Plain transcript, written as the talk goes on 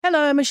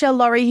Hello, Michelle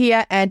Laurie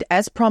here, and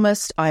as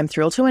promised, I am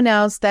thrilled to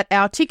announce that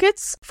our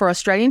tickets for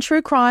Australian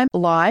True Crime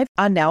Live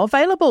are now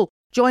available.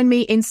 Join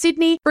me in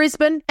Sydney,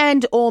 Brisbane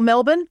and or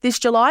Melbourne this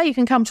July. You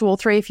can come to all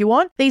three if you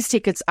want. These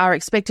tickets are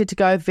expected to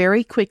go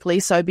very quickly,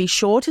 so be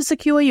sure to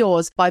secure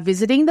yours by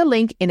visiting the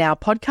link in our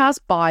podcast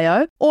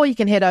bio, or you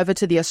can head over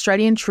to the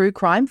Australian True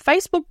Crime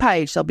Facebook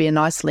page. There'll be a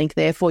nice link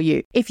there for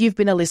you. If you've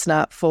been a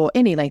listener for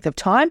any length of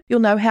time,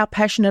 you'll know how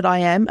passionate I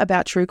am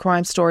about true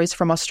crime stories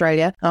from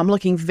Australia. I'm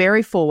looking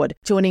very forward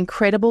to an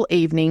incredible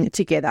evening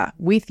together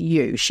with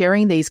you,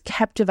 sharing these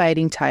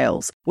captivating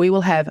tales. We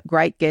will have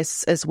great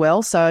guests as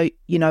well, so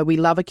you know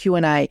we love a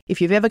Q&A. If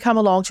you've ever come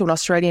along to an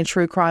Australian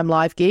True Crime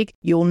Live gig,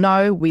 you'll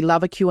know we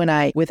love a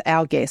Q&A with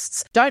our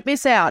guests. Don't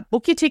miss out.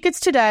 Book your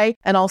tickets today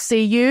and I'll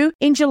see you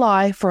in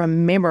July for a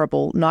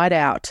memorable night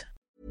out.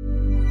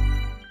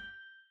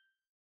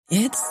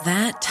 It's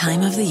that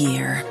time of the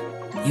year.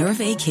 Your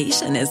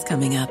vacation is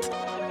coming up.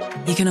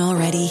 You can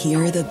already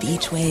hear the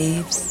beach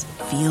waves,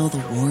 feel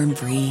the warm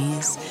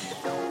breeze,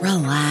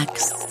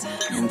 relax,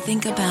 and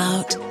think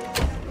about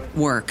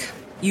work.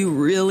 You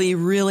really,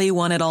 really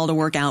want it all to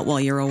work out while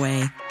you're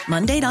away.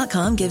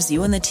 Monday.com gives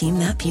you and the team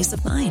that peace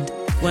of mind.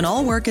 When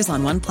all work is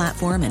on one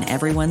platform and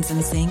everyone's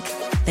in sync,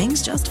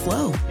 things just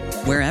flow.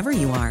 Wherever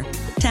you are,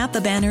 tap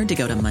the banner to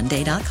go to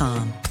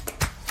Monday.com.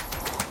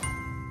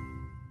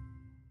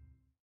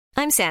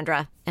 I'm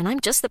Sandra, and I'm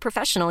just the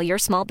professional your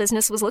small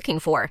business was looking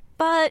for.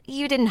 But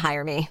you didn't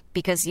hire me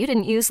because you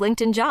didn't use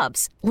LinkedIn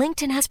Jobs.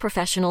 LinkedIn has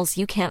professionals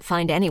you can't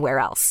find anywhere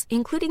else,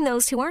 including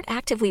those who aren't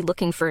actively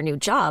looking for a new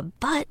job,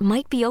 but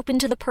might be open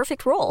to the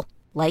perfect role,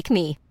 like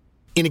me.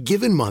 In a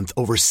given month,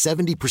 over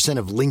 70%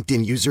 of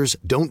LinkedIn users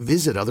don't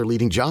visit other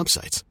leading job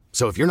sites.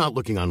 So if you're not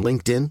looking on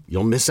LinkedIn,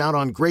 you'll miss out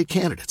on great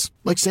candidates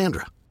like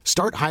Sandra.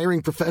 Start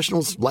hiring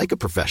professionals like a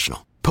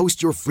professional.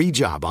 Post your free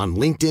job on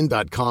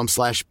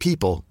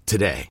linkedin.com/people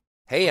today.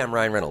 Hey, I'm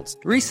Ryan Reynolds.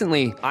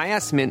 Recently, I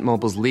asked Mint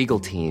Mobile's legal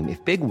team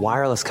if big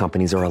wireless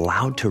companies are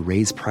allowed to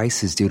raise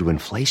prices due to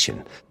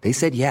inflation. They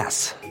said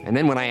yes. And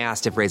then when I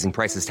asked if raising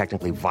prices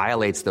technically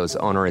violates those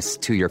onerous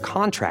two-year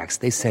contracts,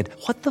 they said,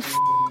 what the f***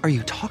 are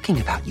you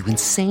talking about, you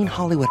insane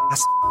Hollywood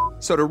ass f-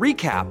 So to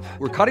recap,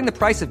 we're cutting the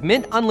price of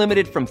Mint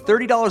Unlimited from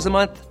 $30 a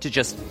month to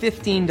just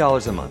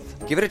 $15 a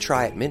month. Give it a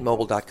try at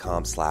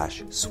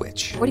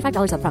mintmobile.com/switch.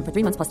 $45 up front for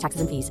 3 months plus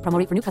taxes and fees. Promo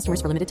rate for new customers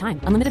for limited time.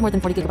 Unlimited more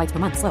than 40 gigabytes per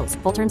month. Slows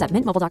full terms at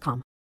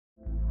mintmobile.com.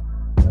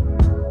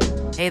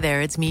 Hey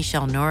there, it's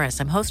Michelle Norris.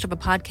 I'm host of a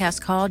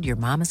podcast called Your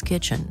Mama's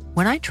Kitchen.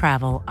 When I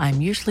travel,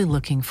 I'm usually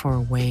looking for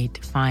a way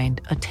to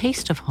find a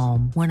taste of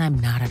home when I'm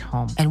not at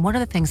home. And one of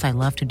the things I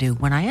love to do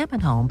when I am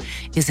at home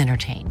is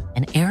entertain.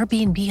 And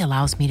Airbnb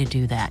allows me to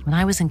do that. When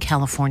I was in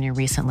California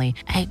recently,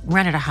 I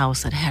rented a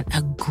house that had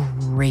a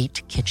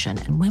great kitchen.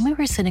 And when we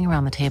were sitting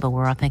around the table, we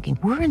were all thinking,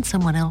 we're in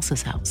someone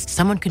else's house.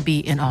 Someone could be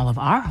in all of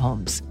our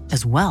homes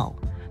as well.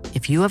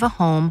 If you have a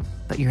home,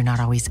 but you're not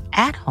always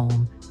at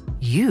home,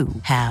 you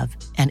have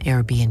an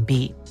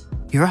Airbnb.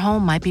 Your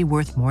home might be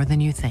worth more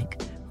than you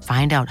think.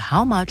 Find out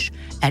how much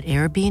at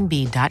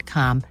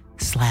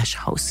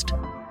airbnb.com/host.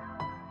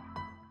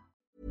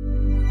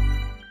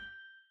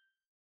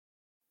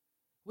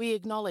 We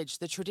acknowledge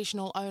the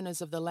traditional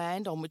owners of the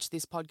land on which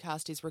this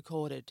podcast is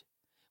recorded.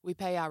 We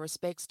pay our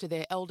respects to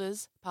their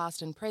elders,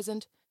 past and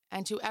present,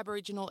 and to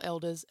Aboriginal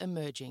elders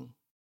emerging.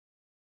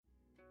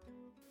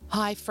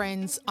 Hi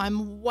friends,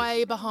 I'm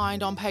way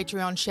behind on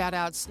Patreon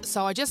shoutouts,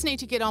 so I just need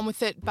to get on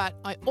with it, but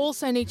I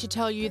also need to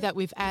tell you that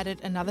we've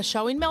added another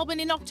show in Melbourne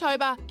in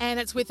October,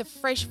 and it's with a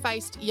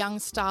fresh-faced young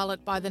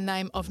starlet by the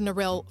name of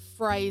Narelle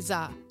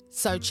Fraser.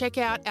 So check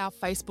out our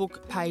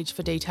Facebook page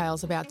for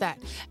details about that.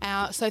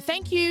 So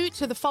thank you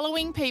to the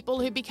following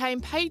people who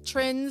became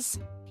patrons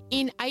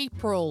in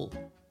April.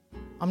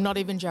 I'm not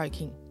even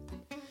joking.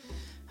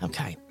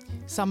 Okay.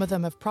 Some of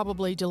them have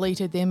probably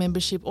deleted their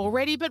membership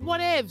already, but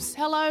whatevs.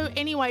 Hello,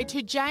 anyway,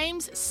 to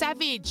James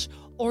Savage,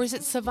 or is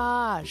it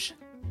Savage?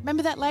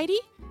 Remember that lady?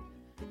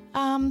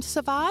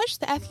 Savage,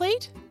 the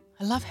athlete?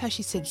 I love how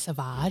she said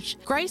Savage.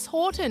 Grace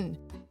Horton,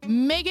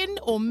 Megan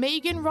or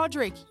Megan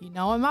Roderick. You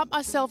know I'm up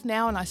myself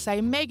now and I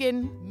say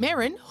Megan.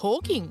 Merrin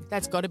Hawking,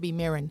 that's got to be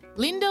Merrin.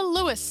 Linda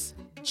Lewis,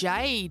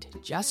 Jade,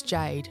 just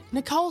Jade.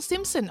 Nicole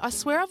Simpson, I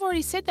swear I've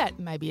already said that.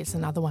 Maybe it's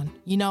another one.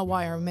 You know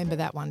why I remember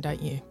that one,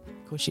 don't you?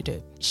 Of course you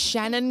do.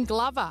 Shannon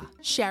Glover,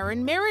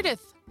 Sharon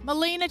Meredith,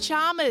 Melina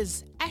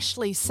Chalmers,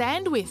 Ashley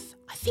Sandwith.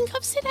 I think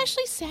I've said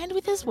Ashley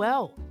Sandwith as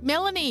well.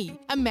 Melanie,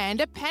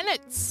 Amanda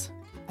Panitz.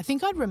 I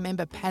think I'd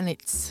remember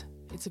Panitz.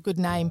 It's a good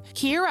name.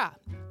 Kira,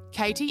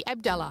 Katie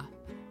Abdallah,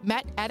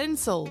 Matt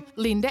Adensel,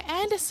 Linda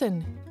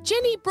Anderson,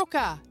 Jenny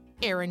Brooker,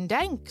 Erin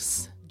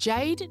Danks,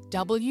 Jade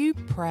W.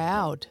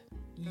 Proud.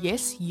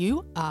 Yes,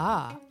 you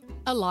are.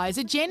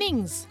 Eliza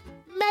Jennings,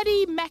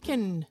 Maddie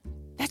Mackin.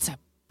 That's a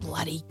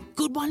bloody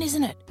good one,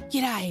 isn't it?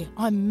 G'day,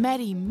 I'm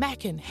Maddie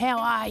Mackin. How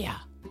are ya?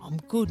 I'm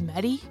good,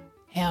 Maddie.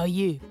 How are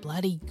you?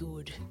 Bloody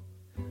good.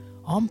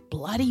 I'm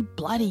bloody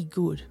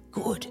good.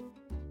 Good.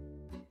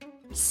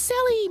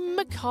 Sally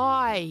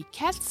Mackay,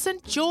 Kath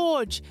St.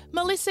 George,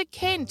 Melissa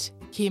Kent,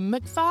 Kim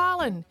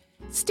McFarlane,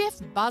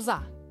 Steph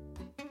Buzzer,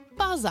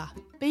 Buzzer,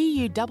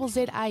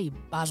 B-U-Z-Z-A,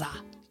 Buzzer.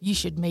 You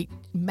should meet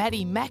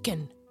Maddie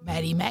Mackin.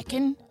 Maddie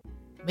Mackin,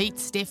 meet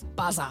Steph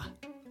Buzzer.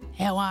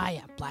 How are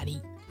you, bloody?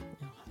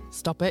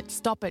 Stop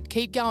it,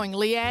 keep going.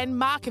 Leanne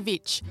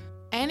Markovich,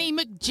 Annie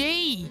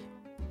McGee.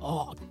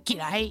 Oh,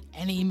 g'day,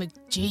 Annie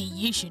McGee,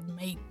 you should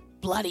meet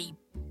bloody.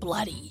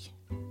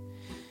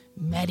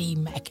 Maddie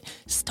Mac.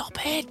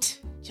 Stop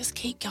it. Just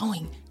keep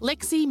going.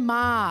 Lexi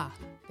Ma.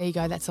 There you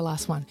go, that's the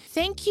last one.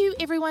 Thank you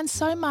everyone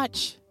so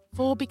much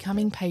for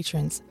becoming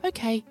patrons.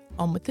 Okay,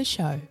 on with the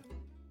show.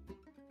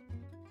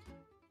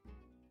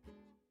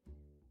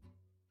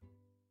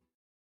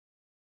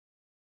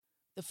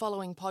 The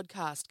following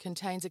podcast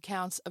contains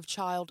accounts of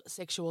child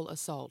sexual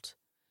assault.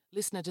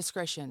 Listener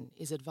discretion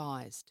is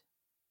advised.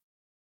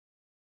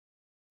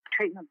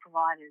 Treatment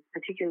providers,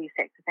 particularly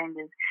sex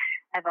offenders,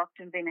 have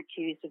often been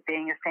accused of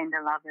being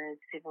offender lovers,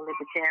 civil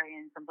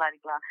libertarians and blah,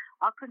 blah, blah.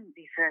 That couldn't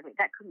be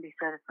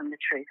further from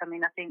the truth. I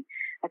mean, I think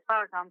as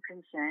far as I'm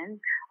concerned,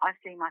 I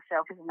see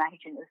myself as an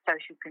agent of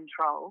social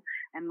control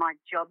and my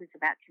job is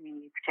about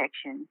community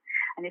protection.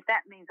 And if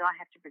that means I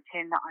have to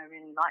pretend that I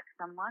really like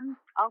someone,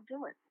 I'll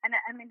do it. And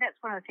I mean, that's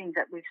one of the things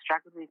that we've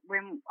struggled with.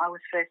 When I was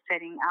first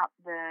setting up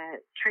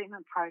the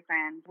treatment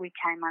program, we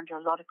came under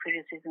a lot of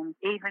criticism,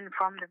 even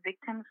from the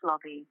victims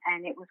lobby.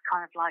 And it was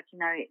kind of like,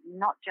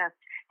 not just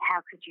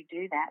how could you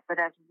do that, but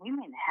as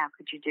women, how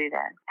could you do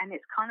that? And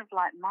it's kind of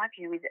like my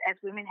view is, as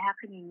women, how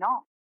can you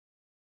not?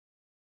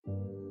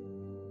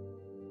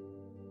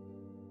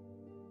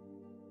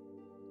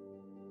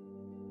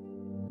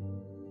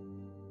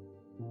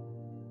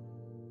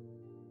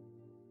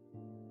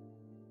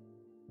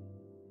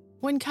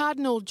 When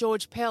Cardinal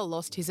George Pell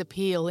lost his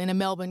appeal in a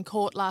Melbourne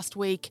court last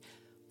week,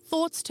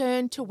 thoughts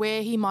turned to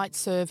where he might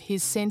serve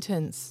his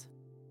sentence.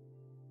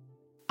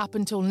 Up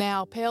until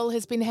now, Pell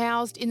has been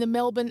housed in the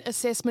Melbourne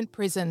Assessment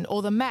Prison,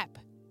 or the MAP,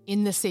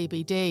 in the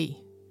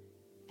CBD.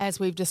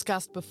 As we've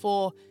discussed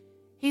before,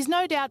 he's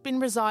no doubt been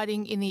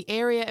residing in the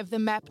area of the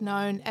MAP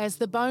known as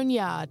the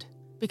Boneyard,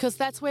 because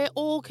that's where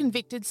all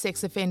convicted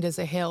sex offenders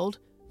are held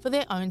for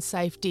their own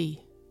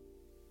safety,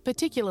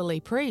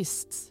 particularly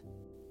priests.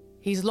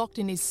 He's locked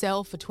in his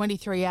cell for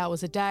 23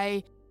 hours a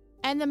day,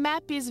 and the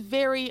MAP is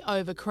very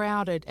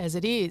overcrowded as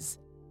it is.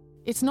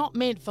 It's not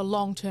meant for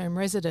long-term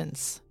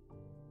residents.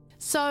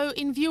 So,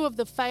 in view of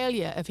the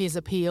failure of his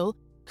appeal,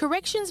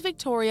 Corrections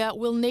Victoria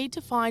will need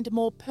to find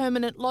more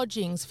permanent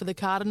lodgings for the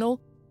Cardinal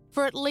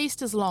for at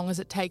least as long as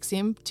it takes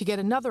him to get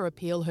another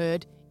appeal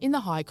heard in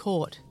the High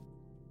Court.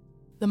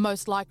 The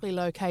most likely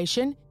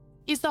location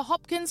is the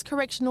Hopkins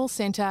Correctional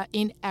Centre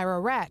in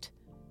Ararat,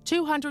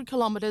 200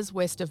 kilometres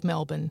west of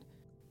Melbourne,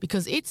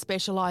 because it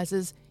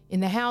specialises in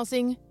the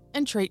housing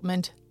and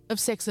treatment of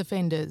sex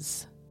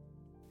offenders.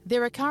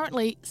 There are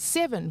currently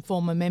 7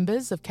 former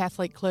members of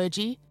Catholic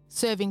clergy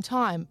serving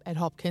time at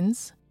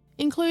Hopkins,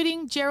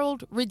 including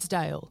Gerald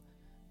Ridsdale,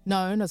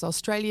 known as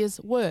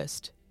Australia's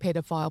worst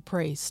paedophile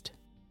priest.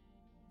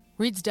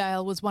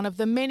 Ridsdale was one of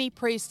the many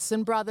priests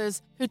and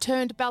brothers who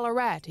turned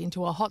Ballarat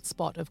into a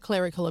hotspot of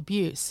clerical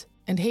abuse,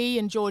 and he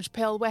and George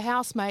Pell were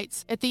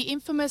housemates at the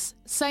infamous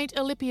St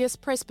Alypius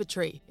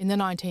Presbytery in the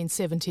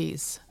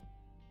 1970s.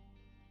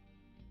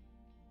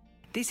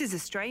 This is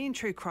Australian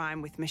True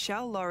Crime with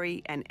Michelle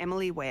Laurie and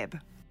Emily Webb.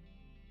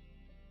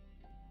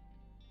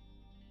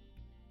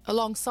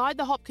 Alongside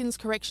the Hopkins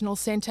Correctional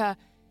Centre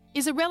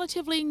is a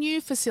relatively new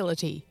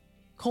facility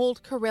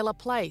called Corella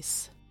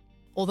Place,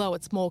 although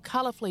it's more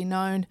colourfully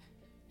known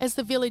as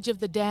the Village of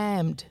the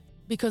Damned,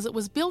 because it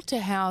was built to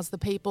house the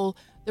people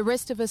the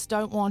rest of us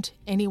don't want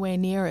anywhere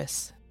near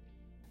us.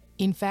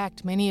 In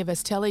fact, many of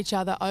us tell each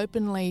other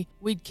openly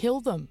we'd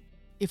kill them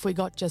if we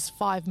got just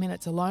 5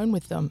 minutes alone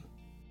with them.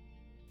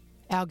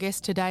 Our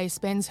guest today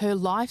spends her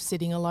life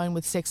sitting alone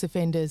with sex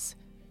offenders.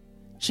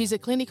 She's a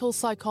clinical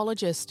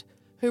psychologist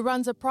who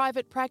runs a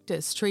private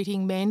practice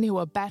treating men who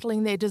are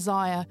battling their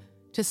desire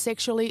to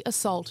sexually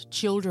assault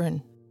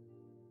children.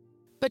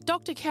 But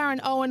Dr. Karen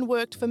Owen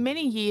worked for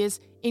many years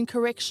in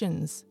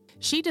corrections.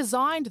 She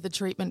designed the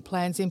treatment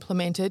plans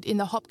implemented in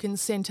the Hopkins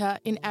Centre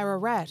in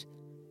Ararat,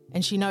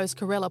 and she knows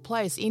Corella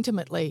Place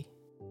intimately.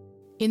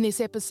 In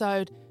this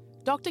episode,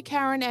 Dr.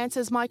 Karen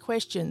answers my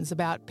questions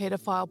about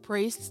paedophile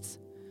priests,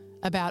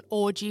 about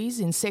orgies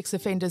in sex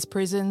offenders'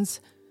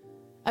 prisons,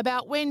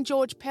 about when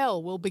George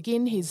Pell will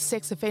begin his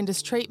sex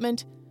offenders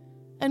treatment,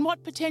 and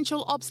what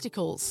potential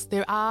obstacles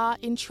there are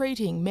in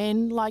treating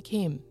men like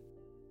him.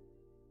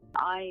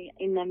 I,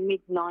 in the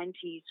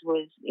mid-90s,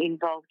 was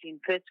involved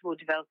in, first of all,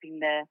 developing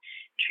the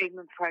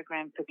treatment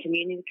program for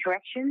community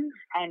corrections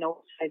and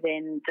also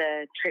then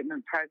the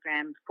treatment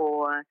program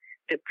for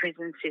the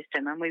prison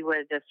system. And we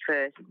were the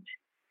first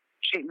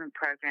treatment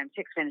program,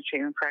 sex offender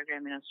treatment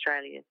program in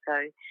Australia.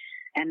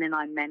 And then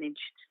I managed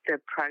the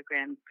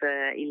program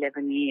for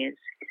 11 years.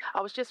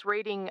 I was just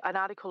reading an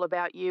article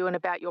about you and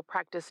about your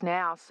practice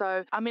now.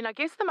 So, I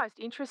guess the most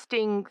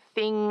interesting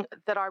thing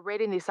that I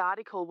read in this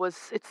article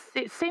was,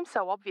 it seems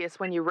so obvious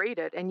when you read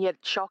it and yet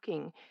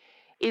shocking,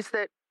 is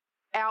that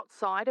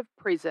outside of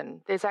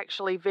prison, there's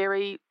actually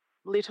very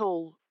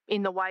little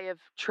in the way of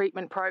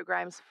treatment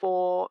programs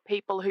for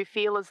people who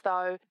feel as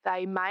though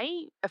they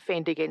may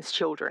offend against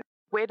children?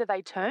 Where do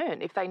they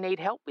turn if they need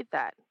help with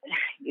that?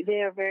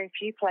 There are very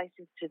few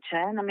places to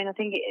turn. I mean, I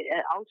think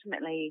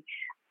ultimately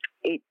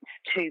it's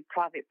to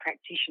private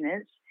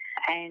practitioners,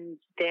 and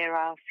there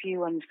are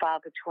few and far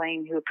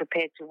between who are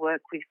prepared to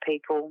work with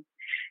people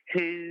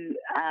who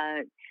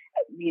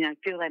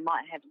feel they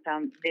might have that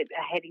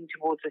are heading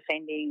towards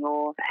offending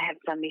or have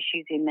some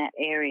issues in that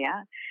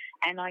area.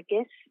 And I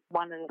guess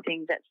one of the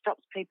things that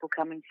stops people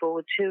coming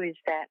forward too is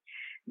that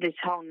this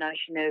whole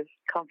notion of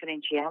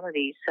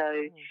confidentiality. So,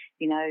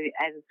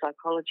 as a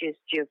psychologist,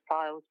 your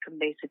files can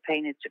be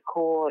subpoenaed to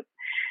court.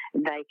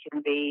 They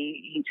can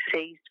be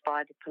seized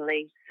by the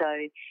police. So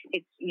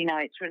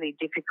it's really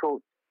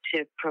difficult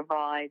to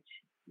provide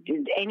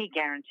any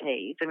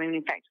guarantees. I mean,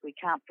 in fact, we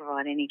can't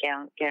provide any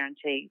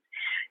guarantees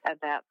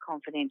about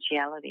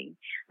confidentiality.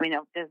 I mean, it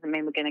doesn't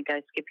mean we're going to go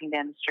skipping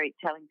down the street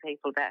telling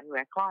people about who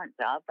our clients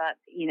are, but,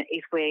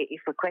 if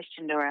we're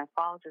questioned or our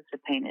files are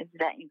subpoenaed,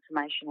 that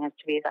information has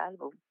to be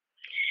available.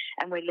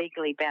 And we're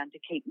legally bound to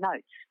keep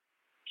notes.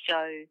 So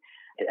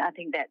I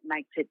think that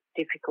makes it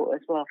difficult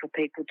as well for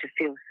people to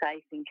feel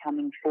safe in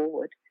coming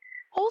forward.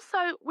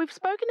 Also, we've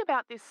spoken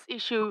about this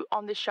issue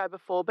on this show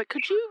before, but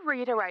could you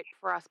reiterate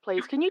for us,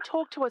 please? Can you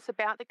talk to us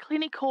about the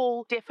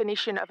clinical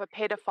definition of a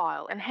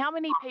pedophile and how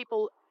many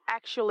people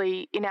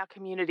actually in our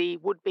community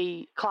would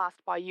be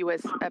classed by you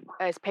as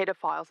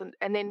pedophiles,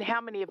 and then how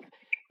many of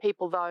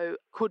people, though,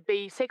 could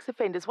be sex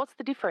offenders? What's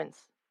the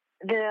difference?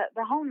 The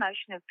whole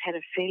notion of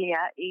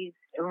pedophilia is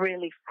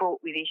really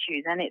fraught with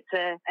issues, and it's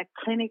a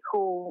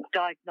clinical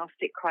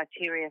diagnostic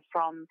criteria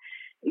from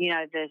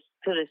the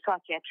sort of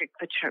psychiatric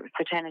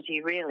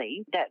fraternity,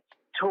 really, that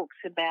talks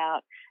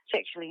about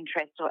sexual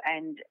interest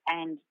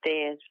and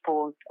there's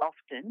for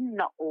often,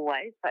 not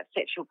always, but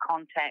sexual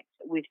contact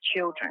with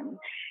children.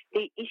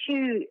 The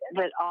issue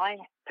that I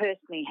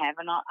personally have,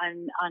 and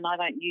I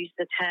don't use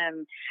the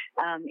term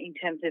in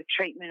terms of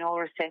treatment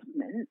or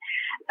assessment,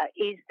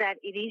 is that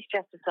it is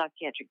just a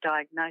psychiatric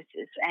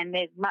diagnosis, and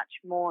there's much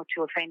more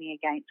to offending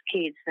against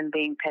kids than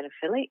being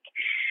pedophilic.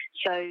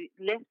 So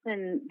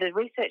the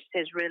research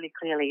says really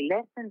clearly,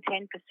 less than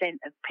 10%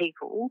 of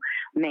people,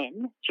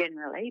 men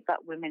generally,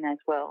 but women as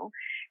well,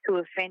 who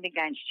offend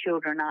against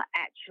children are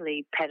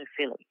actually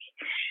pedophilic,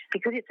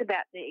 because it's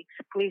about the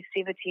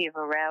exclusivity of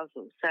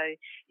arousal. So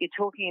you're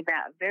talking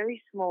about a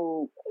very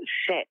small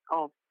set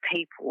of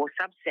people or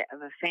subset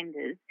of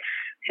offenders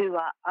who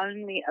are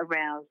only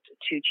aroused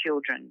to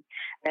children.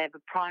 They have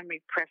a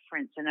primary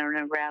preference and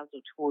an arousal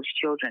towards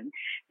children.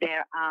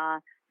 There are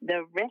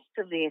the rest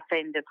of the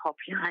offender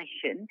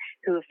population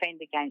who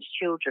offend against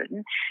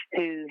children,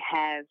 who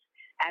have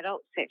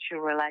adult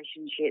sexual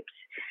relationships,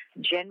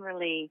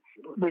 generally,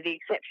 with the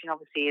exception,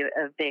 obviously,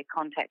 of their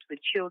contact with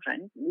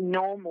children,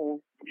 normal,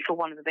 for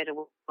want of a better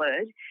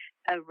word,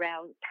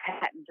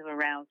 patterns of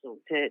arousal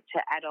to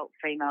adult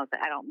females, to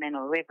adult men,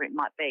 or whoever it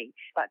might be,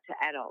 but to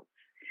adults.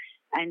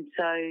 And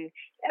so,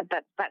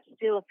 but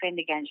still offend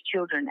against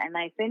children. And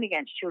they offend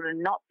against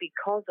children not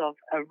because of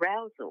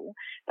arousal,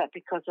 but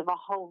because of a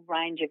whole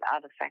range of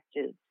other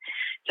factors.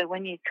 So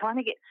when you kind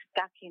of get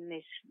stuck in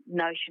this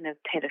notion of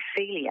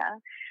pedophilia,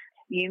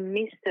 you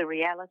miss the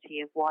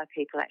reality of why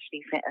people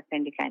actually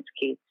offend against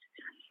kids.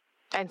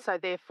 And so,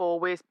 therefore,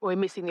 we're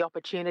missing the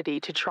opportunity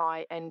to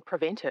try and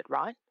prevent it,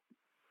 right?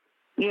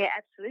 Yeah,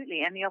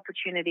 absolutely. And the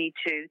opportunity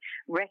to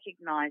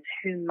recognise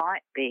who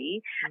might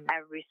be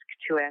a risk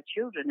to our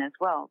children as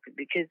well.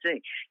 Because,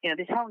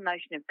 this whole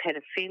notion of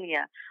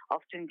pedophilia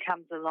often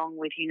comes along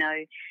with,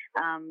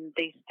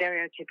 these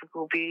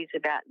stereotypical views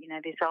about,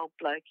 this old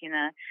bloke in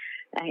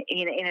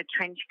a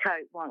trench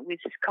coat with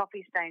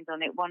coffee stains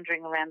on it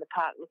wandering around the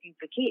park looking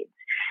for kids.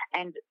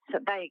 And so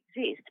they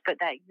exist, but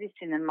they exist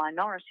in a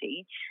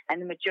minority.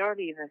 And the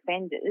majority of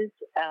offenders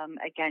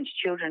against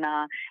children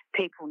are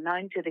people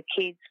known to the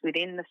kids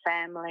within the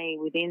family,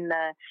 within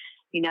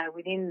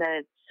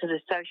the sort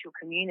of social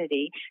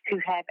community, who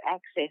have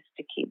access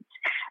to kids.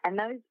 And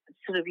those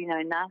sort of,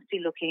 nasty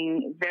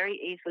looking, very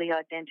easily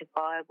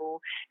identifiable,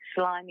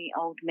 slimy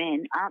old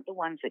men aren't the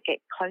ones that get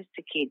close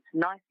to kids.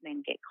 Nice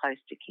men get close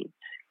to kids.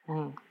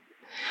 Mm.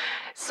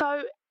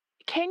 So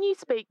can you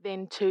speak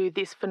then to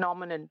this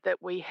phenomenon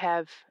that we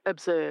have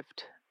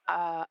observed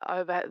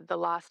over the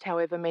last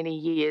however many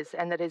years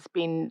and that has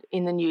been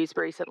in the news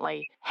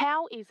recently?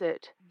 How is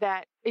it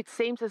that it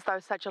seems as though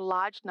such a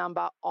large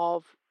number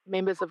of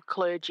members of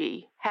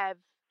clergy have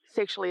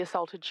sexually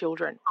assaulted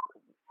children?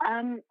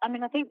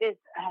 I think there's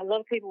a lot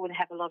of people would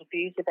have a lot of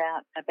views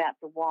about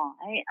the why.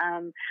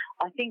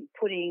 I think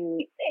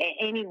putting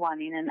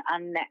anyone in an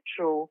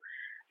unnatural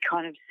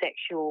kind of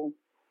sexual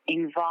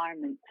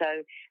environment, so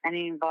an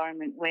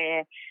environment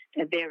where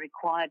they're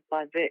required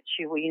by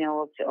virtue,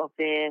 of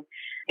their,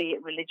 be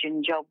it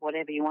religion, job,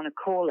 whatever you want to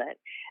call it,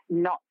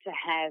 not to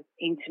have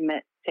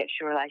intimate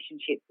sexual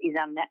relationships is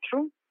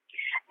unnatural.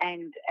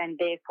 And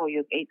therefore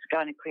it's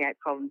going to create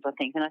problems, I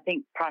think. And I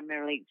think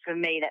primarily for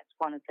me that's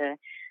one of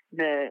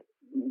the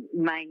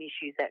main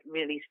issues that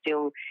really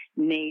still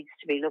needs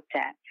to be looked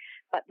at.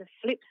 But the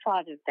flip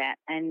side of that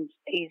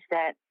is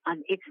that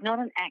it's not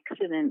an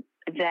accident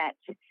that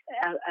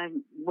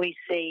we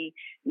see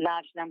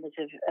large numbers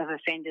of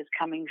offenders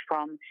coming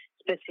from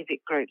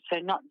specific groups. So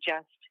not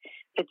just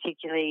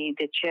particularly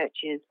the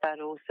churches,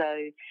 but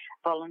also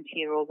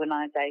volunteer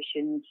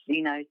organisations,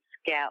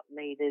 scout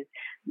leaders,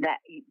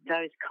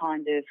 those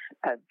kind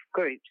of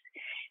groups.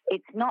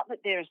 It's not that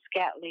they're a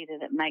scout leader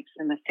that makes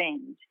them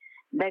offend.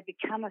 They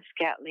become a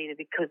scout leader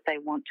because they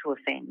want to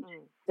offend.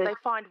 They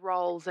find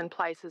roles and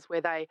places where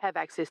they have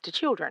access to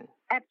children.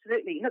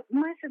 Absolutely. Look,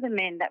 most of the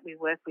men that we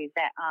work with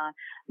that are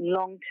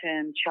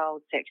long-term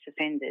child sex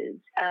offenders,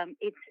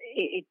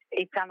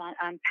 it's an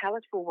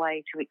unpalatable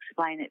way to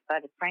explain it,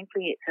 but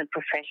frankly, it's a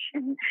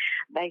profession.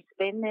 They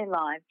spend their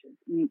lives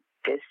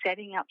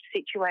setting up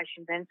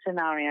situations and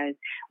scenarios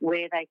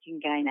where they can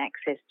gain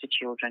access to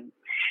children.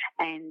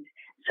 And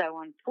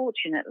so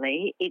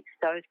unfortunately, it's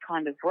those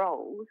kind of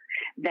roles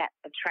that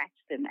attract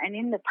them. And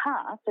in the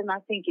past, and I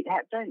think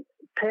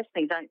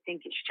personally don't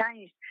think it's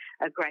changed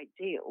a great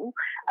deal,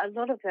 a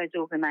lot of those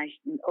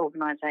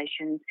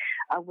organisations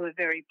were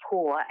very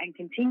poor and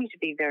continue to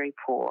be very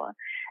poor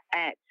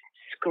at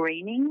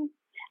screening,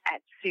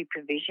 at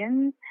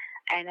supervision,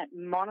 and at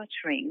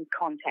monitoring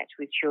contact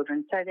with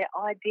children. So they're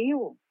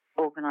ideal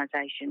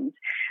organisations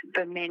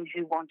for men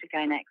who want to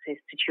gain access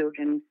to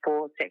children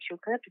for sexual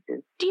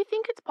purposes. Do you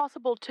think it's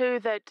possible too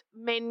that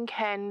men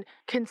can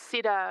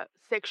consider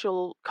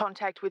sexual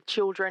contact with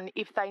children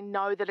if they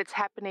know that it's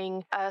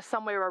happening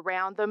somewhere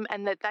around them,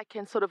 and that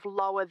can sort of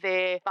lower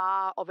their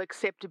bar of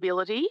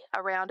acceptability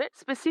around it?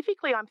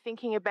 Specifically, I'm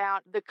thinking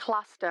about the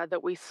cluster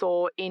that we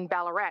saw in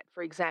Ballarat,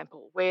 for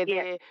example, where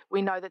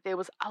we know that there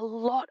was a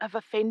lot of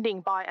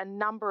offending by a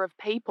number of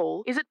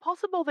people. Is it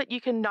possible that you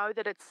can know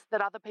that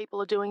that other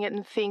people are doing it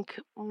and think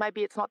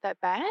maybe it's not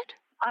that bad?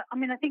 I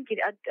think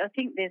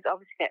there's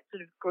obviously that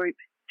sort of group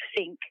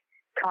think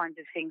kind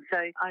of thing. So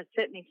I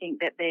certainly think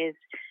that there's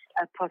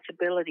a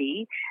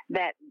possibility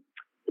that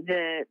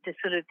the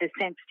sort of the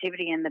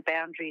sensitivity and the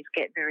boundaries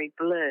get very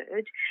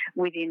blurred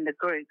within the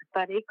group.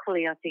 But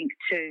equally, I think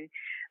too,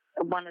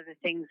 one of the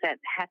things that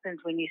happens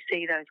when you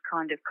see those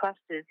kind of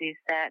clusters is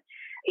that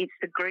it's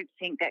the group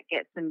think that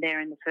gets them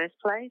there in the first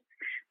place.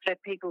 So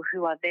people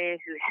who are there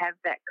who have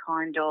that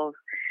kind of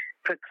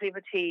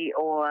proclivity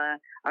or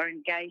are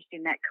engaged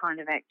in that kind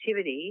of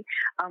activity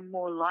are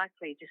more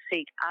likely to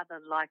seek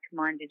other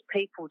like-minded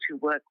people to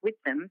work with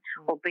them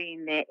or be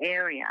in their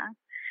area.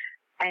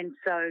 And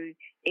so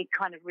it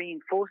kind of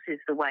reinforces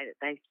the way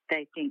that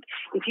they think.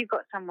 If you've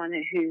got someone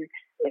who,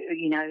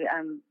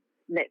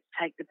 let's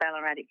take the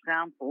Ballarat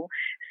example,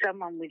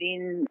 someone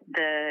within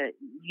the,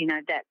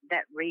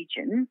 that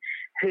region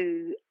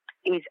who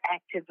is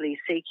actively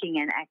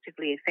seeking and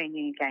actively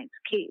offending against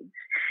kids,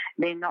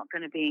 they're not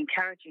going to be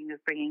encouraging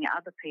of bringing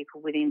other people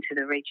within to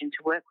the region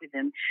to work with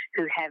them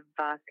who have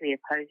vastly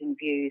opposing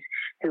views,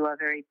 who are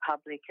very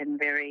public and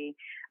very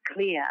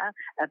clear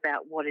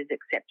about what is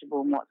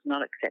acceptable and what's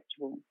not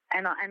acceptable.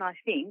 And I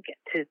think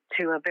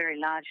to a very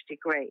large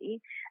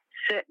degree,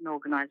 certain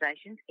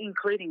organisations,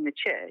 including the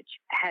church,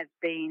 have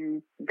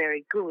been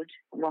very good,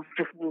 one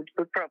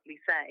would probably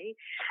say,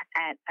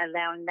 at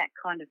allowing that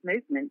kind of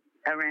movement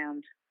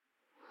around.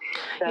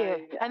 So,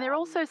 and there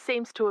also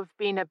seems to have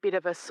been a bit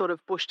of a sort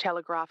of bush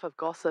telegraph of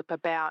gossip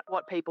about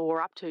what people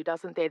were up to,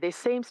 doesn't there? There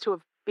seems to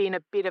have been a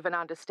bit of an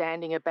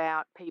understanding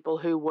about people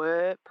who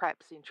were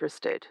perhaps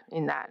interested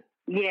in that.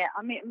 Yeah,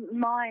 I mean,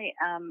 my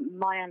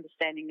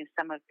understanding of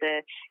some of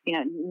the,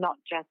 not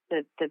just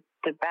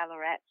the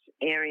Ballarat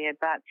area,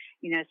 but,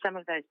 some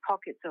of those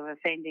pockets of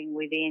offending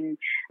within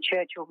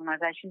church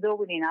organisations or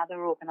within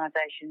other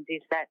organisations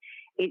is that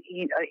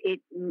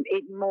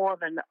it more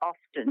than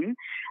often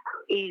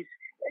is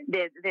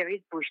there is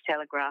bush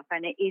telegraph,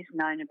 and it is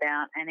known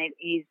about, and it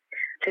is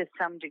to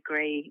some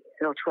degree,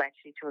 or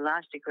to a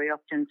large degree,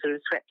 often sort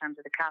of swept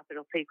under the carpet,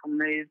 or people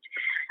moved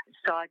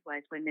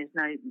sideways when there's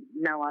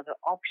no other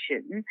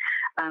option,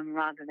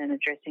 rather than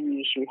addressing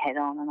the issue head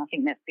on. And I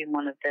think that's been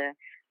one of the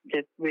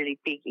really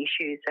big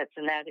issues that's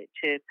allowed it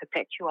to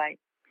perpetuate.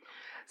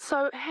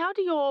 So how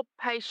do your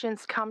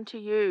patients come to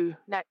you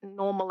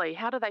normally?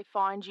 How do they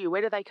find you?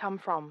 Where do they come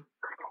from?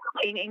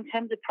 In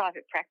terms of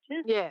private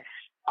practice? Yeah.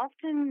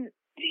 Often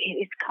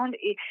it's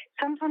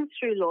sometimes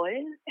through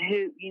lawyers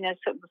who,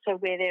 so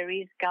where there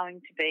is going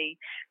to be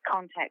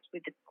contact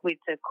with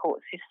the court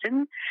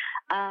system.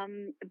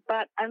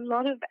 But a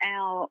lot of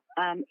our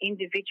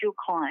individual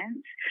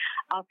clients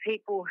are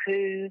people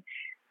who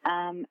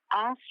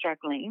are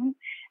struggling,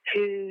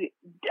 who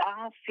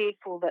are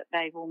fearful that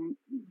they will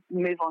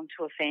move on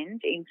to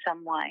offend in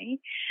some way,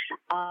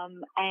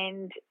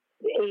 and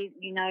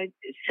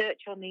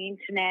search on the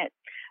internet,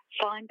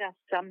 find us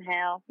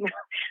somehow.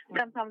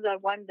 Sometimes I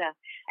wonder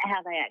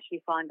how they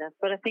actually find us.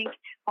 But I think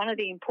one of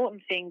the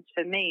important things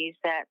for me is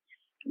that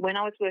when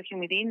I was working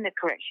within the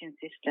correction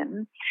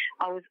system,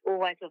 I was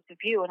always of the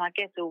view, and I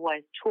guess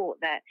always taught,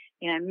 that,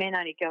 men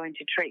only go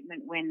into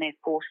treatment when they're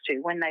forced to,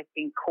 when they've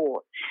been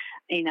caught,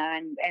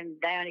 and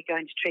they only go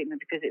into treatment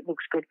because it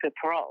looks good for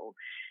parole.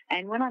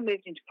 And when I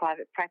moved into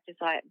private practice,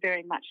 I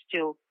very much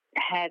still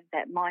had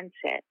that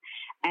mindset,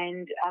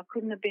 and I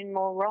couldn't have been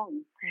more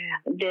wrong.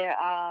 There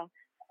are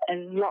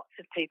lots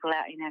of people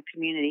out in our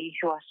community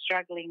who are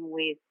struggling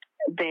with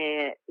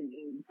their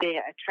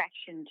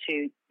attraction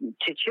to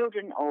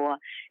children, or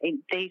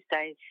in these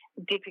days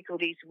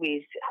difficulties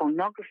with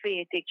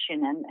pornography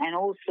addiction and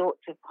all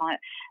sorts of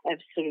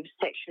sort of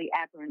sexually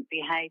aberrant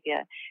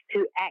behaviour,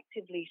 who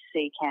actively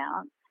seek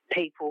out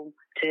people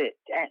to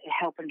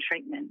help and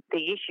treatment.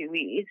 The issue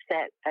is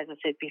that, as I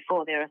said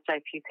before, there are so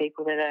few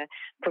people that are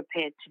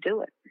prepared to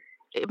do it.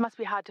 It must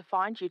be hard to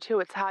find you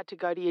too. It's hard to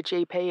go to your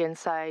GP and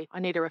say,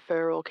 I need a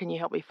referral, can you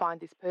help me find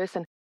this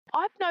person?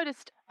 I've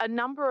noticed a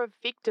number of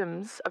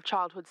victims of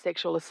childhood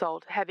sexual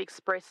assault have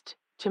expressed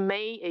to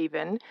me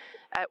even,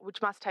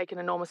 which must take an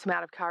enormous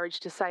amount of courage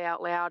to say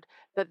out loud,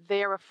 that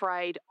they're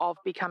afraid of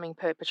becoming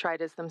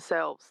perpetrators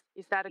themselves.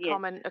 Is that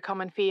a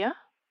common fear?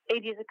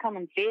 It is a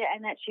common fear,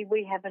 and actually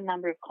we have a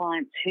number of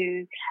clients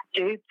who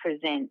do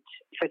present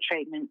for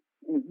treatment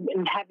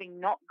having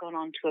not gone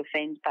on to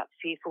offend but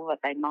fearful that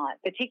they might,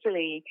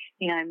 particularly,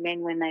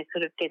 men when they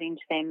sort of get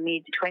into their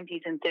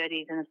mid-20s and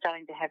 30s and are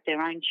starting to have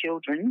their own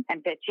children,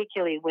 and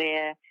particularly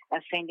where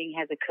offending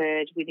has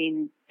occurred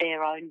within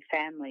their own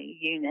family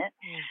unit,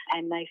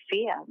 and they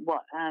fear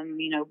what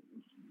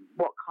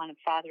kind of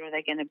father are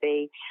they going to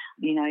be?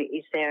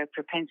 Is there a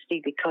propensity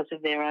because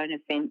of their own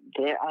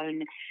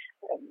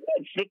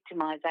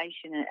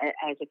victimisation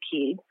as a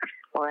kid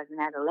or as an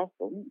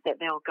adolescent that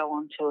they'll go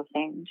on to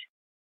offend?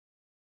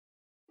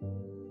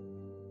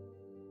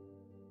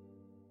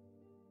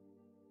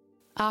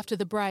 After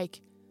the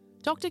break,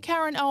 Dr.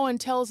 Karen Owen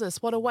tells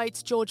us what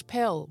awaits George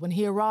Pell when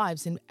he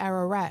arrives in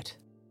Ararat.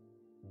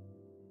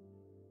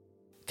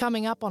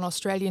 Coming up on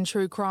Australian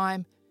True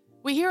Crime,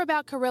 we hear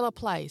about Corella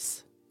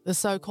Place, the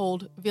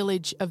so-called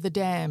Village of the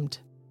Damned.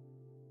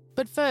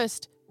 But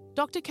first,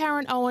 Dr.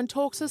 Karen Owen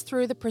talks us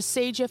through the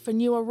procedure for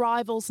new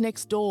arrivals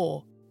next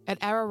door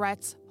at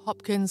Ararat's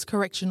Hopkins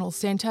Correctional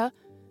Centre,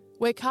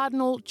 where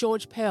Cardinal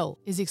George Pell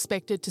is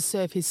expected to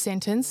serve his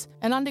sentence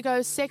and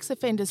undergo sex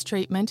offenders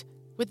treatment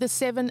with the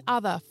 7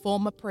 other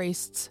former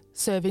priests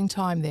serving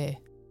time there.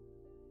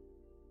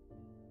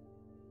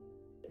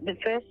 The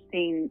first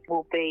thing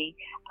will be,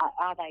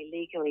 are they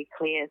legally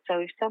clear? So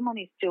if someone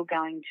is still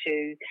going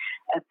to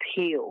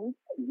appeal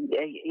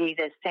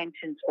either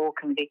sentence or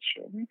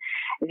conviction,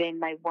 then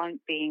they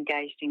won't be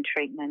engaged in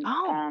treatment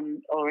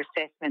or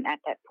assessment at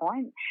that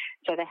point.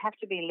 So they have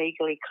to be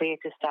legally clear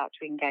to start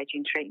to engage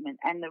in treatment.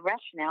 And the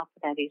rationale for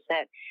that is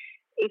that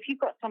if you've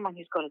got someone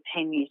who's got a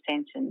 10-year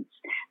sentence,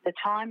 the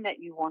time that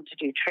you want to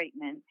do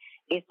treatment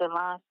is the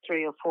last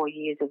 3 or 4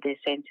 years of their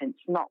sentence,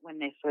 not when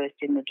they're first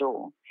in the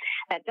door.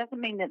 That doesn't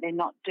mean that they're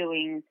not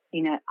doing,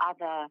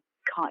 other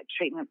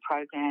treatment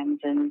programs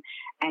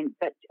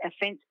but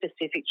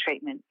offence-specific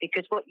treatment,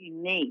 because what you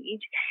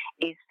need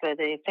is for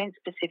the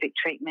offence-specific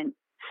treatment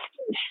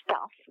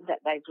stuff that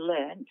they've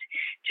learnt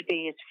to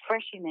be as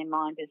fresh in their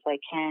mind as they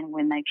can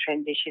when they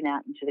transition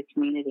out into the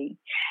community.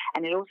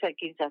 And it also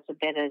gives us a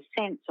better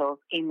sense of,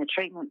 in the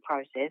treatment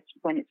process,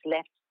 when it's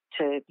left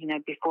to,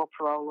 before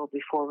parole or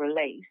before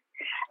release,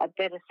 a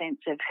better sense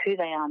of who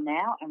they are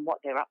now and what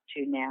they're up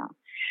to now.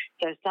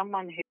 So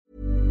someone who...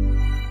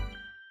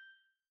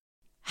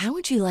 How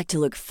would you like to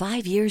look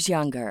 5 years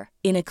younger?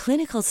 In a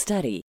clinical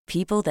study,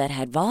 people that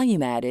had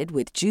volume added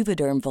with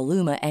Juvederm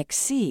Voluma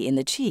XC in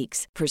the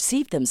cheeks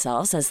perceived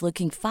themselves as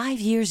looking 5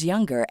 years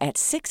younger at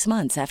 6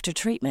 months after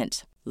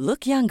treatment.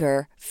 Look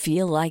younger,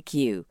 feel like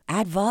you.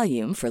 Add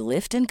volume for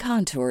lift and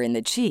contour in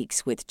the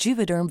cheeks with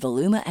Juvederm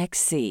Voluma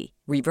XC.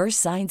 Reverse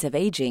signs of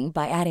aging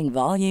by adding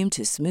volume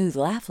to smooth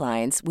laugh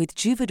lines with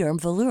Juvederm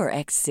Volure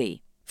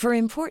XC. For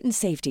important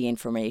safety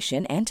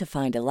information and to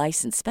find a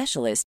licensed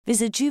specialist,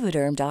 visit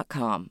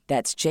Juvederm.com.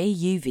 That's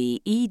JUVEDERM.com.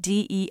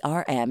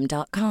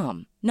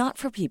 Not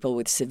for people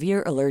with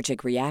severe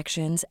allergic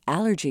reactions,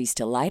 allergies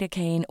to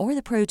lidocaine, or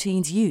the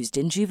proteins used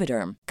in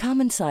Juvederm.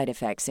 Common side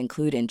effects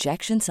include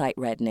injection site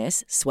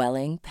redness,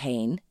 swelling,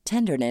 pain,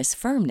 tenderness,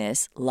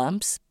 firmness,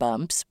 lumps,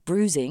 bumps,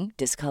 bruising,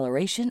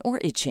 discoloration, or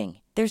itching.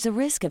 There's a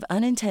risk of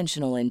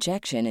unintentional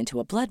injection into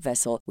a blood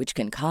vessel, which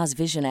can cause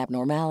vision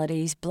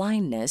abnormalities,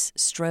 blindness,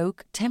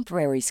 stroke,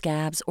 temporary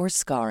scabs, or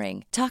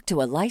scarring. Talk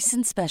to a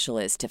licensed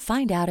specialist to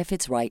find out if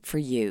it's right for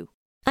you.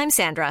 I'm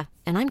Sandra,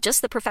 and I'm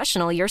just the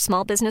professional your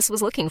small business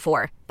was looking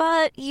for.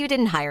 But you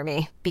didn't hire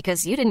me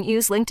because you didn't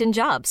use LinkedIn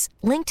Jobs.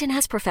 LinkedIn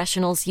has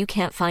professionals you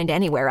can't find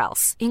anywhere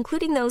else,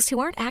 including those who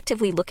aren't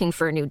actively looking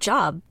for a new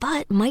job,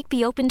 but might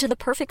be open to the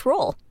perfect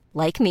role,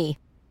 like me.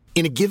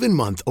 In a given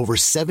month, over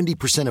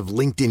 70% of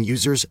LinkedIn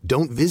users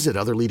don't visit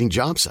other leading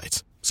job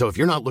sites. So if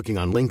you're not looking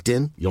on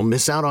LinkedIn, you'll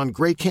miss out on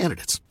great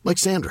candidates like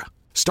Sandra.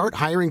 Start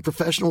hiring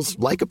professionals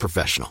like a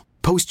professional.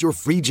 Post your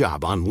free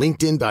job on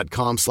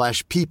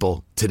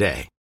linkedin.com/people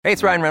today. Hey,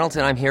 it's Ryan Reynolds,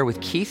 and I'm here with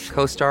Keith,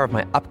 co-star of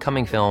my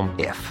upcoming film,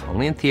 If,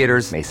 only in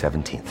theaters May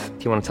 17th.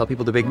 Do you want to tell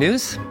people the big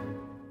news?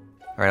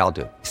 All right, I'll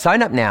do it.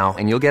 Sign up now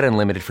and you'll get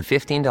unlimited for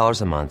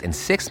 $15 a month and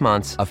 6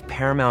 months of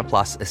Paramount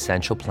Plus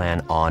Essential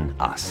Plan on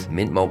us.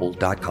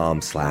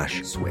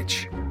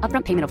 MintMobile.com/switch.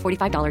 Upfront payment of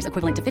 $45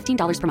 equivalent to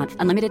 $15 per month.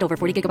 Unlimited over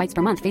 40 gigabytes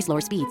per month. Face lower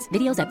speeds.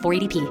 Videos at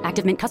 480p.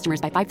 Active Mint customers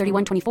by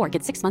 531.24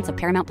 get 6 months of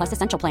Paramount Plus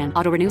Essential Plan.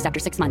 Auto renews after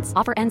 6 months.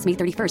 Offer ends May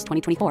 31st,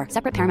 2024.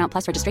 Separate Paramount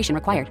Plus registration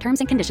required.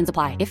 Terms and conditions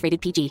apply if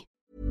rated PG.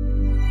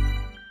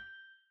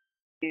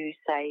 Who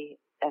say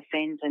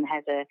offends and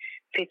has a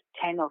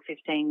 10 or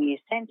 15 year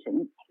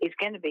sentence is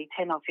going to be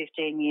 10 or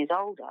 15 years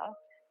older,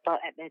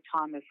 but at their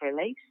time of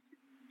release.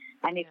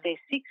 And if they're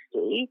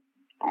 60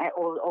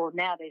 or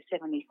now they're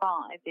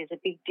 75, there's a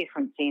big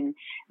difference in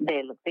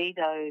their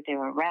libido,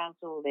 their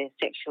arousal, their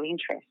sexual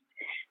interest.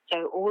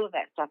 So all of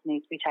that stuff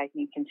needs to be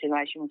taken into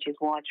consideration, which is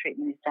why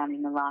treatment is done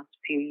in the last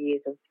few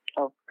years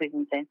of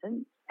prison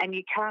sentence. And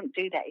you can't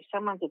do that. If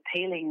someone's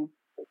appealing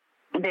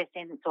their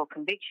sentence or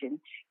conviction,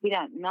 you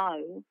don't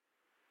know,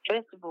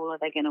 first of all, are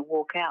they going to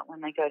walk out when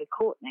they go to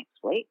court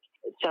next week?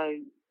 So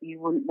you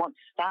wouldn't want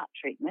to start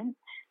treatment,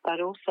 but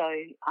also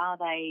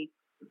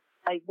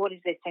what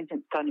is their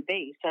sentence going to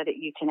be so that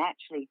you can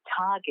actually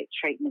target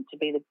treatment to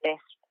be the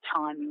best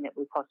timing that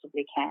we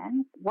possibly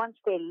can. Once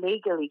they're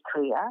legally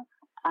clear,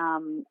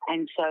 and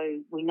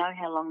so we know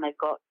how long they've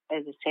got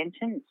as a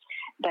sentence,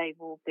 they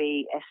will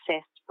be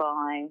assessed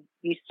by,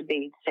 used to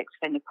be sex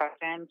offender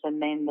programs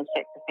and then the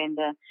sex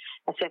offender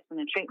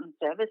assessment and treatment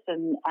service,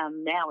 and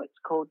now it's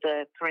called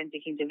the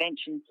forensic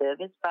intervention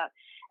service. But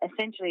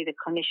essentially the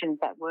clinicians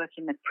that work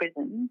in the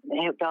prison,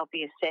 they'll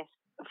be assessed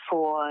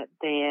for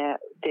their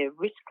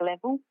risk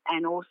level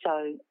and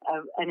also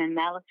an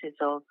analysis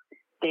of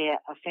their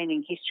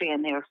offending history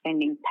and their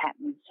offending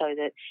patterns, so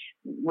that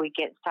we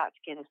start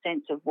to get a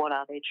sense of what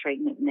are their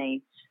treatment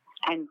needs.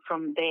 And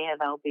from there,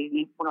 they'll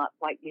be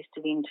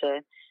waitlisted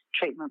into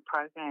treatment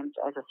programs,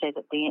 as I said,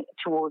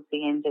 towards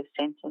the end of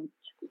sentence.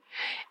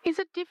 Is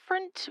it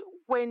different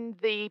when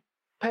the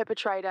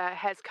perpetrator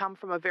has come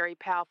from a very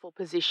powerful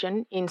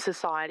position in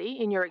society,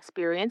 in your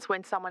experience,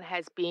 when someone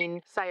has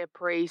been, say, a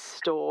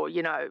priest or,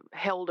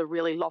 held a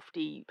really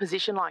lofty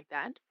position like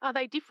that? Are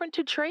they different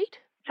to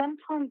treat?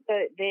 Sometimes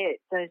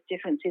those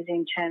differences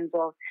in terms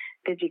of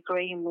the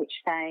degree in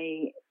which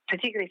they,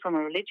 particularly from a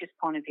religious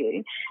point of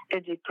view, the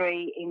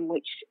degree in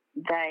which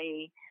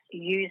they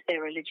use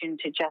their religion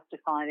to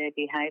justify their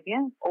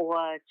behaviour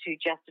or to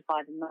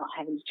justify them not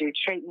having to do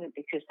treatment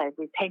because they've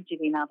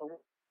repented in other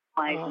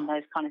ways and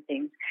those kind of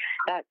things.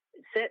 But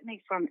certainly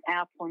from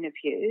our point of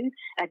view,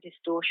 a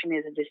distortion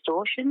is a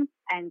distortion,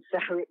 and so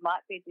it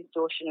might be a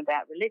distortion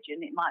about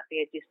religion, it might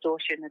be a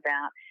distortion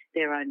about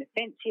their own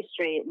offence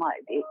history,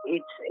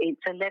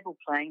 it's a level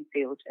playing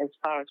field as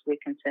far as we're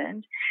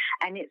concerned.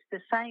 And it's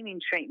the same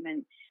in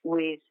treatment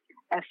with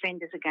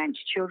offenders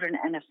against children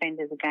and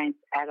offenders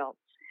against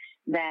adults,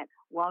 that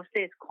whilst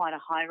there's quite a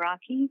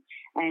hierarchy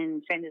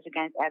and offenders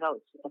against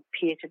adults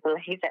appear to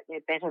believe that they're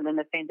better than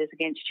offenders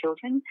against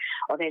children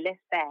or they're less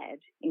bad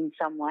in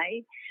some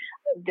way,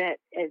 that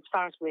as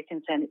far as we're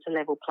concerned, it's a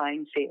level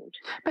playing field.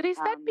 But is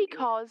that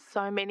because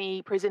so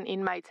many prison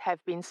inmates have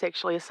been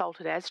sexually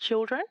assaulted as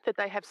children, that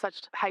they have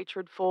such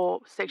hatred for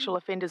sexual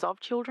offenders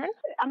of children?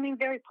 I mean,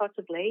 very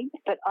possibly,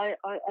 but I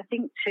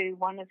think too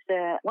one of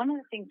the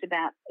things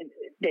about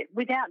that,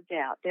 without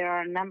doubt, there are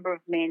a number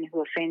of men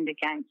who offend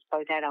against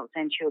both adults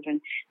and children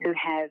who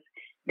have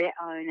their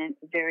own and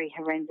very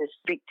horrendous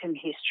victim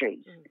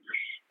histories.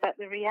 But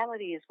the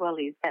reality as well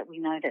is that we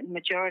know that the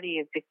majority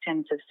of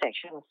victims of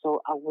sexual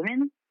assault are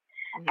women,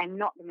 and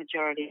not the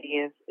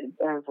majority of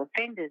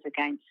offenders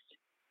against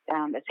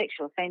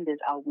sexual offenders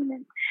are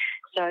women.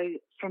 So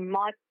from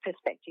my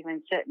perspective,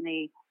 and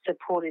certainly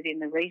supported in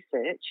the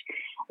research,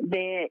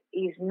 there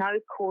is no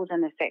cause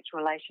and effect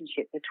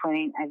relationship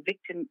between a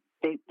victim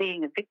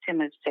being a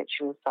victim of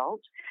sexual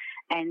assault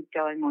and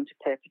going on to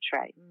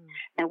perpetrate.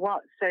 Now,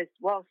 while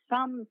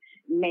some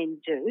men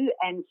do,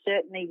 and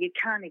certainly you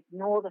can't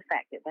ignore the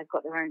fact that they've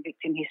got their own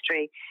victim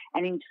history,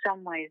 and in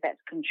some ways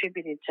that's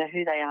contributed to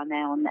who they are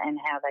now and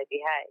how they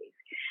behave,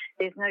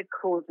 there's no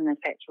cause and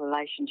effect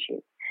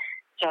relationship.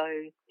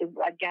 So,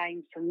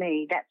 again, for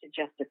me, that's a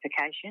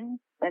justification.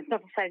 That's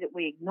not to say that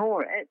we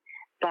ignore it,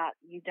 but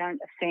you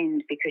don't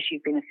offend because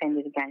you've been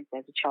offended against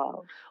as a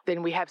child.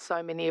 Then we have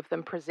so many of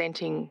them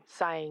presenting,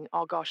 saying,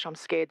 oh gosh, I'm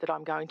scared that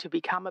I'm going to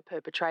become a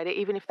perpetrator,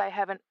 even if they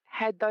haven't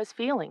had those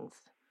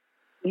feelings.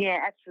 Yeah,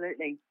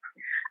 absolutely.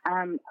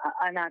 And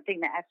I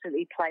think that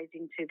absolutely plays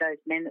into those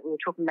men that we were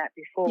talking about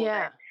before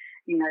that,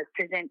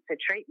 present for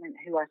treatment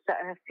who are so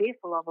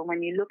fearful of. And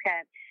when you look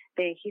at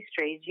their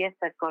histories, yes,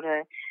 they've got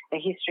a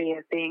history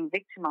of being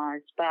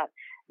victimised, but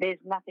there's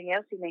nothing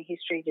else in their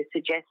history to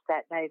suggest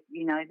that they've,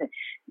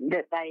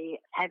 that they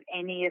have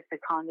any of the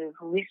kind of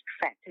risk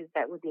factors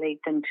that would lead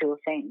them to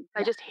offend.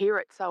 They just hear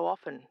it so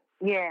often.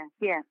 Yeah,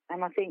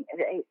 and I think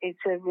it's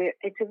a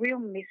real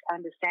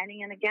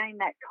misunderstanding. And again,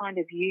 that kind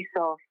of use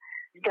of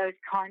those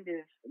kind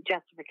of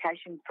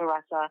justifications for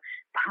us are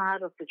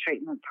part of the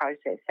treatment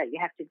process, that you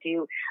have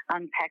to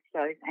unpack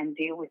those and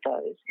deal with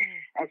those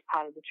as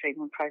part of the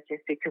treatment process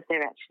because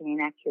they're actually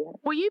inaccurate.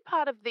 Were you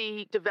part of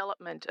the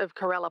development of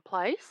Corella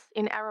Place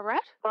in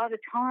Ararat? By the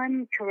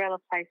time Corella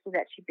Place was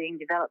actually being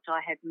developed,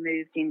 I had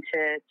moved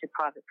into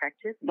private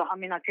practice. But I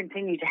mean, I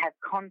continue to have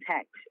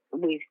contact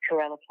with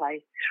Corella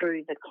Place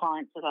through the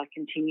clients that I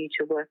continue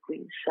to work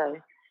with.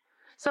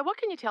 So what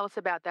can you tell us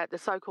about that, the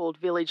so-called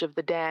Village of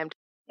the Damned?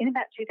 In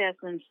about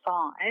 2005,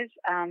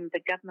 the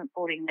government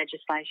brought in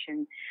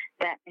legislation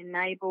that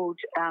enabled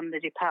the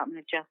Department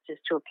of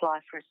Justice to apply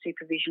for a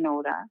supervision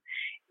order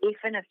if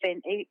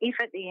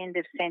at the end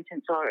of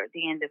sentence or at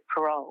the end of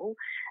parole,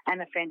 an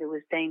offender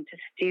was deemed to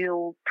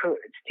still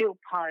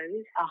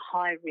pose a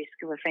high risk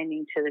of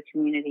offending to the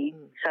community.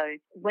 So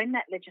when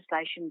that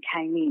legislation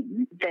came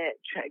in, the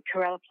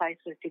Corella Place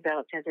was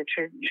developed as a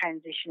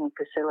transitional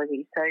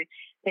facility. So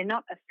they're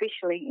not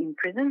officially in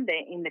prison,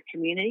 they're in the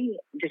community,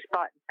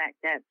 despite the fact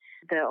that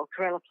the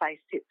Corella Place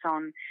sits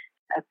on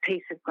a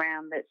piece of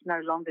ground that's no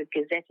longer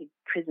gazetted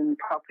prison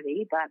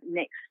property, but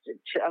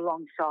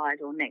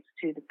alongside or next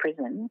to the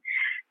prison.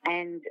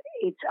 And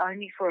it's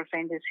only for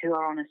offenders who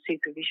are on a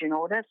supervision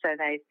order. So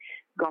they've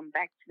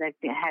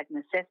had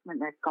an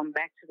assessment, they've gone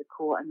back to the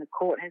court, and the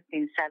court has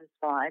been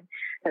satisfied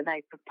that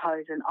they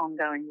propose an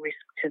ongoing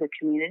risk to the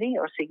community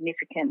or a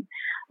significant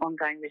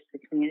ongoing risk to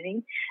the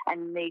community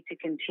and need to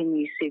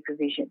continue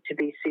supervision to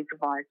be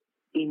supervised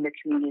in the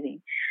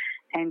community.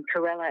 And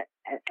Corella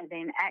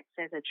then acts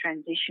as a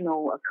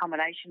transitional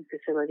accommodation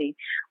facility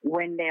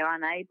when they're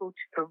unable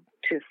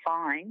to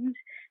find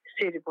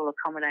suitable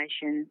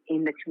accommodation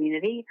in the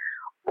community,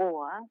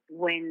 or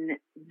when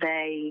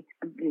they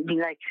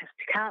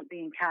can't be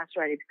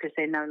incarcerated because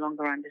they're no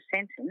longer under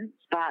sentence,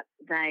 but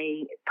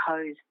they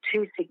pose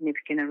too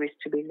significant a risk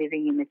to be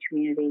living in the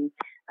community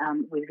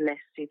with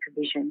less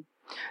supervision.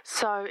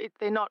 So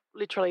they're not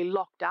literally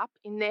locked up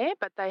in there,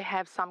 but they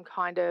have some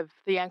kind of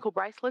the ankle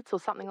bracelets or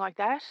something like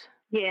that?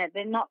 Yeah,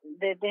 they're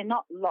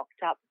not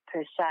locked up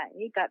per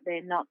se, but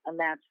they're not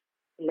allowed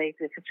to leave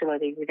the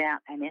facility without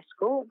an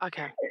escort.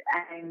 Okay.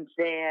 And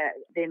they're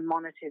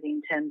monitored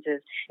in terms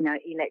of,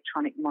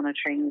 electronic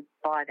monitoring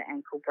by the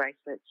ankle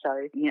bracelet.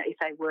 So, if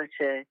they were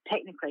to,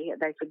 technically,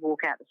 they could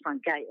walk out the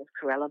front gate of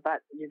Corella,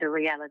 but the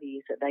reality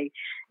is that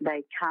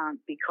they can't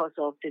because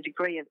of the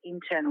degree of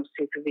internal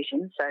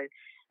supervision. So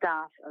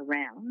staff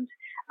around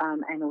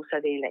and also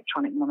the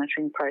electronic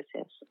monitoring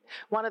process.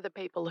 One of the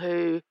people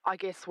who I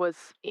guess was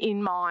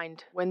in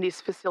mind when this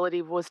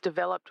facility was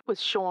developed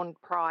was Sean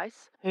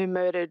Price, who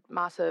murdered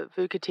Marsa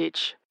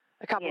Vukotic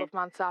a couple of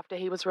months after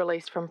he was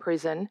released from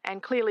prison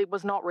and clearly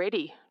was not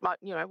ready,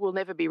 will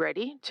never be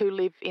ready to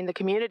live in the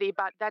community,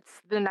 but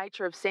that's the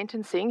nature of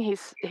sentencing.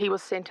 He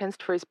was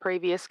sentenced for his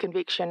previous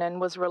conviction and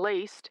was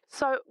released.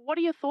 So what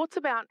are your thoughts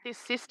about this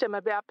system,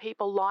 about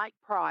people like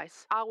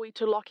Price? Are we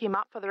to lock him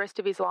up for the rest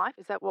of his life?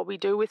 Is that what we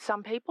do with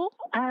some people?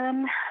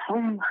 I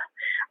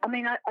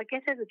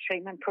guess as a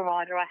treatment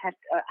provider, I have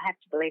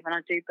to believe, and I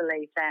do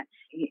believe that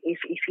if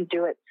you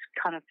do it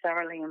kind of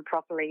thoroughly and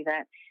properly,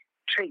 that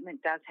treatment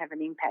does have an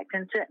impact.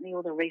 And certainly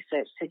all the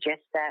research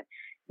suggests that,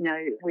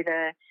 with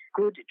a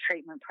good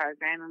treatment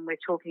program, and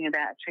we're talking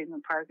about a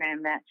treatment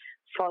program that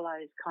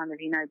follows kind of,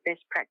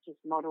 best practice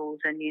models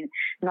and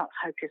not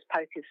hocus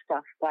pocus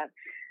stuff, but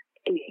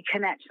it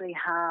can actually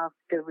halve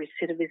the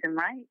recidivism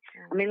rate.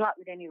 I mean, like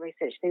with any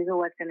research, there's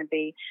always going to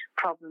be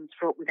problems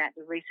fraught with that.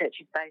 The research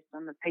is based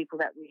on the people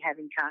that we have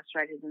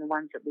incarcerated and the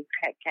ones that we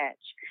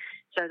catch.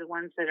 So the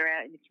ones that are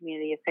out in the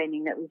community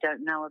offending that we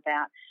don't know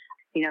about,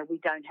 we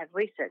don't have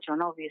research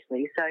on,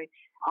 obviously. So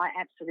I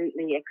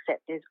absolutely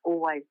accept there's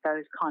always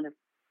those kind of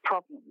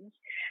problems,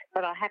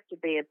 but I have to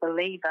be a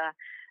believer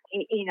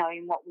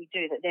in what we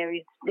do, that there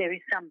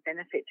is some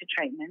benefit to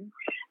treatment.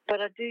 But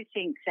I do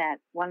think that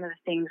one of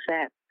the things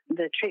that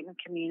the treatment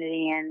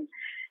community and,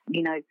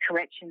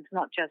 corrections,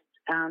 not just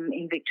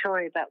in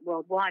Victoria but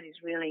worldwide, is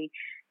really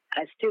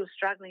still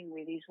struggling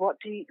with is what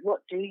do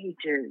you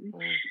do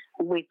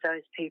with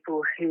those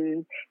people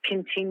who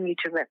continue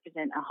to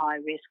represent a high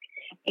risk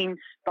in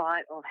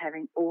spite of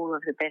having all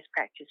of the best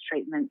practice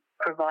treatment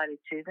provided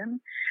to them.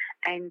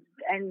 And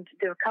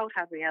the cold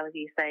hard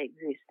reality is they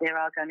exist. There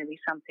are going to be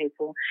some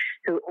people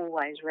who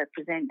always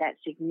represent that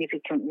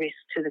significant risk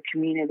to the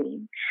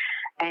community.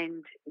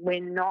 And we're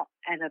not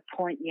at a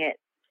point yet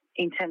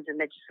in terms of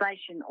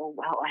legislation or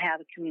how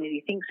the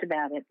community thinks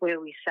about it,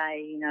 where we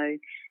say,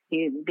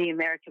 the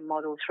American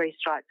model, 3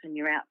 strikes and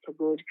you're out for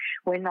good.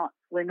 We're not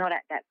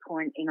at that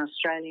point in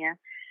Australia.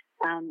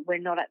 We're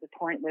not at the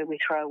point where we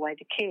throw away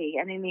the key.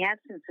 And in the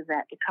absence of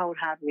that, the cold,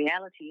 hard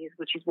reality is,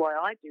 which is why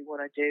I do what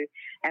I do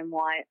and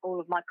why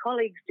all of my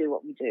colleagues do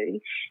what we do,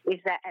 is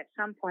that at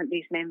some point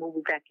these men will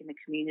be back in the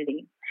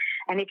community.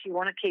 And if you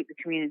want to keep the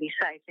community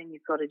safe, then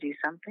you've got to do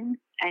something.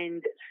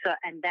 And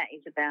that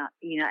is about,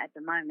 at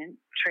the moment,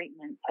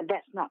 treatment.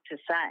 That's not to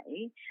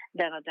say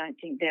that I don't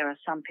think there are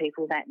some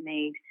people that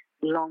need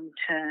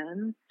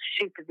long-term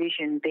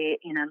supervision, be it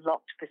in a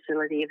locked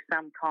facility of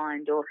some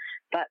kind,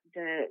 but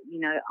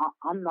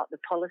I'm not the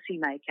policy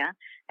maker,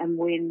 and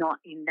we're not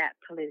in that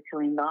political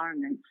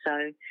environment.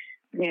 So,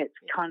 yeah,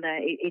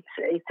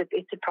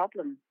 it's a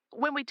problem.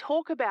 When we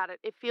talk about it,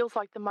 it feels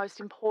like the most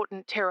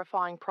important,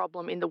 terrifying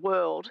problem in the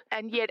world.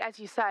 And yet, as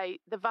you say,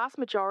 the vast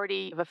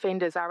majority of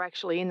offenders are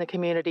actually in the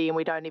community and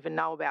we don't even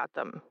know about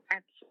them.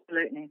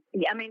 Absolutely.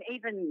 Yeah, I mean,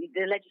 even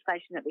the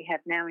legislation that we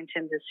have now in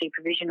terms of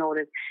supervision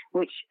orders,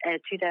 which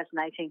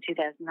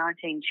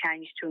 2018-2019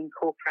 changed to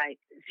incorporate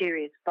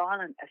serious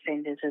violent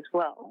offenders as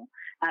well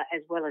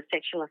as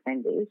sexual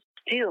offenders,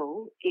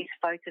 still is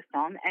focused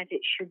on, as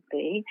it should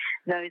be,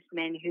 those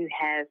men who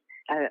have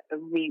a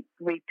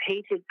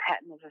repeated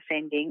pattern of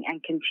offending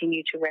and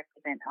continue to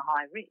represent a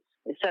high risk.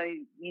 So,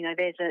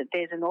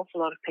 there's an awful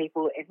lot of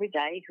people every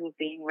day who are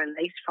being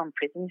released from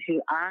prison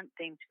who aren't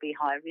deemed to be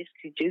high risk,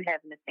 who do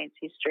have an offence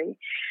history,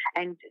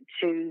 and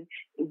to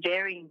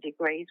varying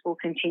degrees will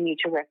continue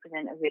to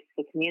represent a risk to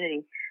the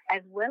community,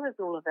 as well as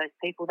all of those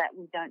people that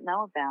we don't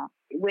know about.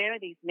 Where are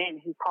these men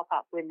who pop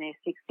up when they're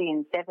 60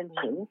 and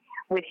 70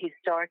 with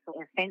historical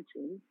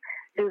offences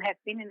who have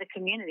been in the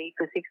community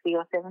for 60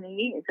 or 70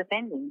 years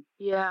offending?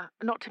 Yeah,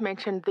 not to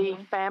mention the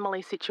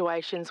family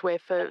situations where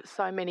for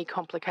so many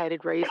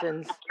complicated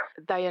reasons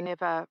they are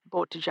never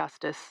brought to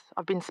justice.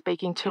 I've been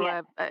speaking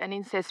to an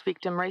incest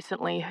victim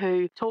recently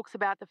who talks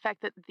about the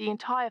fact that the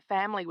entire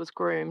family was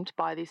groomed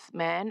by this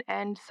man,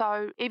 and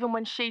so even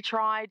when she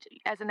tried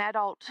as an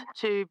adult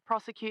to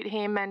prosecute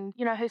him, and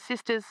her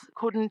sisters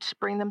couldn't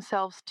bring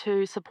themselves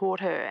to support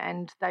her,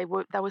 and they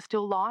were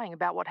still lying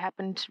about what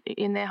happened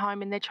in their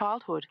home in their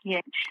childhood.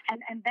 Yeah,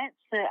 and that's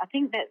I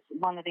think that's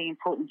one of the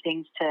important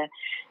things to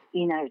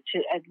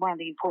one of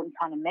the important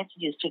kind of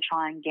messages to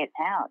try and get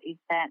out is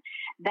that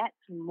that's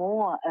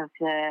more of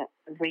the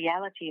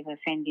reality of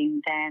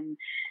offending than,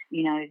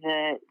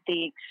 the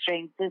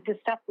extreme. The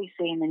stuff we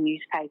see in the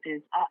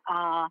newspapers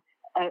are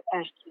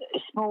a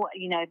small,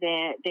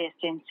 they're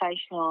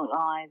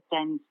sensationalised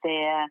and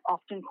they're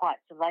often quite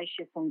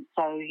salacious, and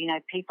so,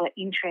 people are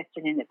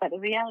interested in it. But the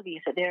reality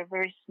is that there are a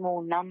very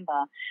small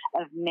number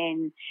of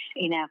men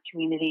in our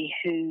community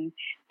who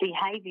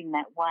behave in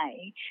that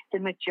way. The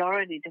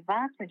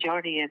vast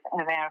majority of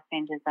our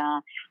offenders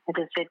are, as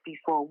I said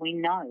before, we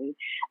know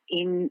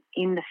in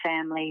the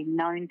family,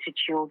 known to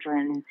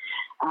children,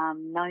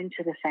 known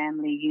to the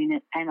family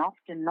unit, and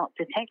often not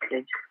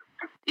detected.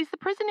 Is the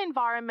prison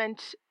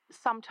environment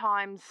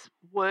sometimes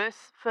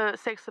worse for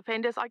sex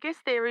offenders? I guess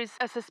there is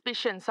a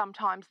suspicion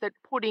sometimes that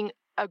putting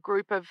a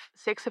group of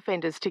sex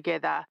offenders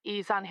together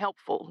is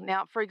unhelpful.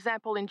 Now, for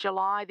example, in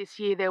July this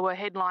year, there were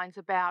headlines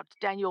about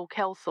Daniel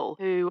Kelsall,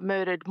 who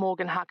murdered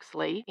Morgan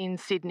Huxley in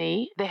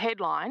Sydney. The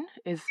headline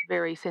is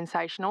very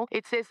sensational.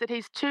 It says that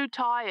he's too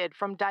tired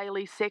from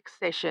daily sex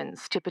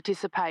sessions to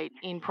participate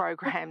in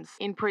programs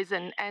in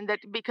prison, and that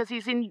because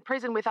he's in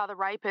prison with other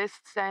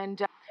rapists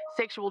and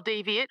sexual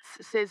deviates,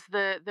 says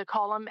the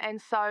column,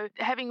 and so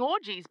having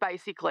orgies,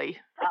 basically.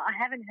 I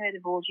haven't heard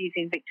of orgies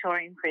in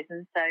Victorian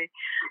prisons, so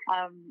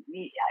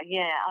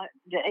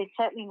it's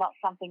certainly not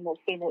something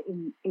that's been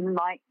in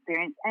my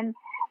experience. And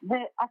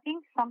I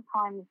think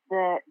sometimes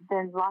the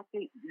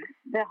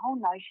whole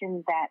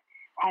notion that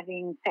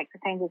having sex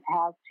offenders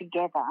housed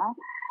together,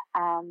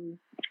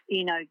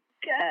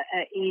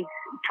 is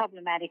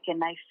problematic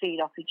and they feed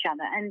off each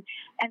other,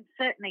 and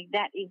certainly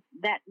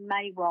that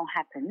may well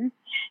happen.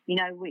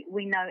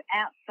 We know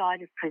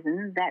outside of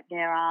prison that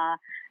there are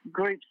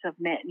groups of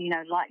men,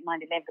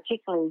 like-minded men,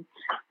 particularly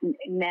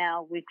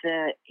now with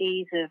the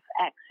ease of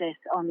access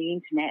on the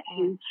internet,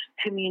 who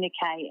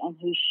communicate and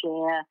who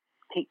share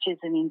pictures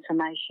and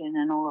information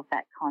and all of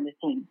that kind of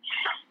thing.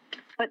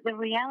 But the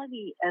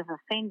reality of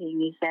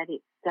offending is that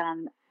it's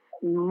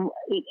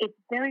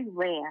very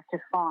rare to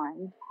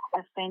find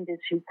offenders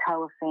who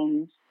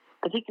co-offend,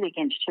 particularly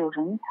against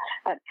children,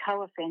 but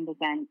co-offend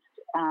against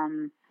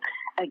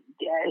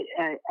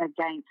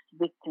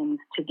victims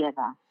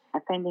together.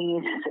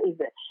 Offending is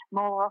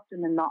more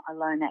often than not a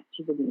lone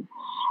activity.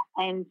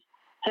 And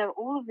so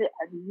all of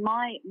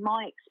my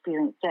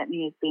experience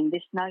certainly has been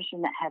this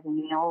notion that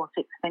having all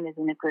sex offenders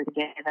in a group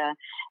together,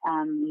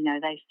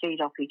 they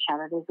feed off each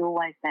other. There's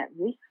always that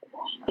risk.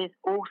 There's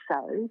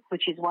also,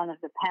 which is one of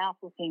the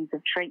powerful things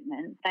of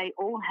treatment, they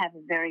all have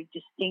a very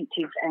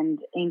distinctive and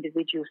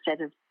individual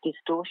set of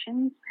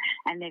distortions,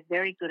 and they're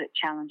very good at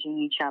challenging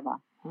each other.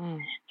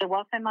 So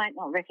whilst they might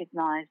not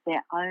recognise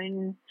their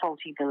own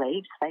faulty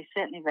beliefs, they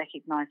certainly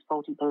recognise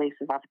faulty beliefs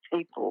of other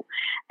people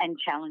and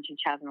challenge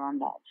each other on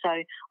that. So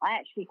I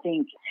actually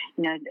think,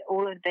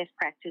 all of the best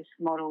practice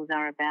models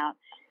are about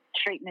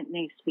treatment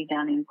needs to be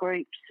done in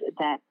groups,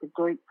 that the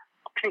group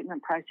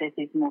treatment process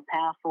is more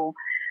powerful,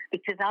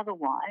 because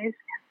otherwise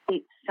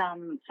it's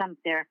some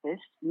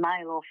therapist,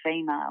 male or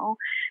female,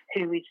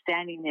 who is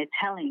standing there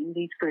telling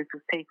these group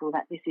of people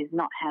that this is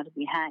not how to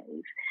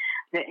behave.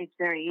 That it's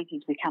very easy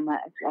to become a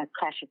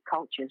clash of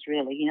cultures,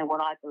 really. What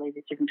I believe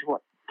is different to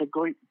what the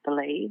group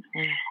believe,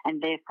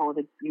 and therefore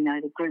the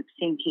group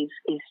think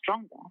is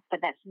stronger.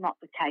 But that's not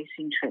the case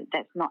in treatment.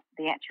 That's not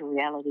the actual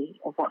reality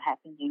of what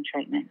happens in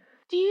treatment.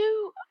 Do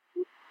you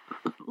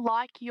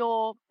like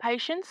your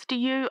patients?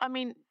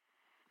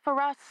 For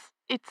us,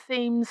 it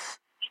seems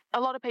a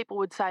lot of people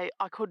would say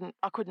I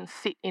couldn't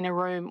sit in a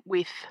room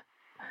with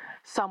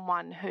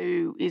someone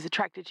who is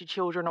attracted to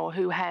children or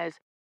who has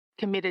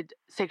committed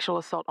sexual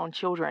assault on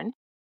children.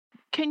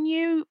 Can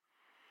you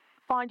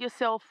find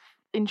yourself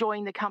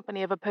enjoying the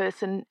company of a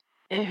person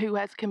who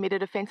has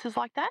committed offences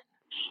like that?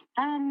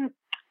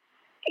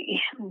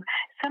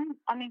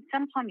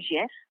 Sometimes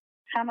yes.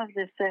 Some of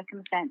the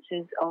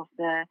circumstances of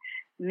the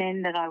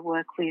men that I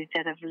work with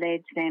that have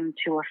led them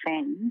to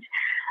offend,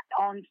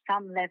 on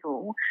some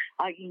level,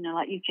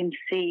 you can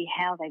see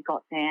how they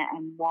got there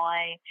and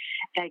why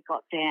they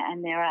got there,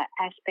 and there are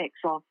aspects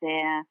of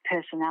their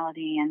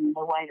personality and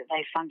the way that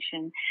they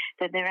function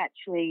that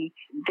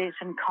there's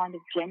some kind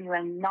of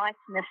genuine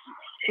niceness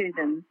to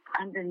them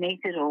underneath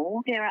it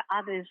all. There are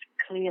others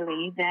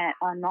clearly that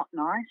are not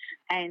nice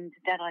and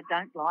that I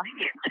don't like,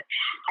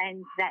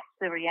 and that's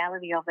the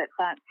reality of it.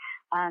 But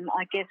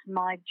I guess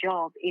my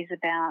job is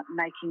about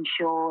making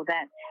sure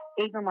that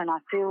even when I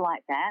feel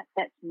like that,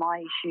 that's my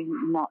issue,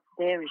 not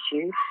their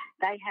issue.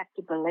 They have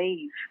to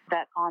believe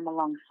that I'm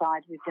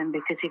alongside with them,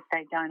 because if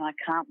they don't, I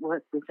can't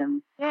work with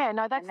them. Yeah,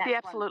 no, that's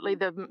absolutely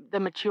the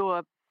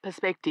mature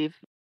perspective.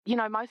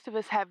 Most of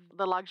us have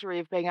the luxury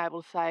of being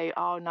able to say,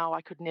 oh, no,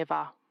 I could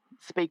never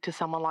speak to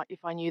someone like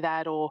if I knew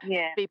that, or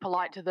be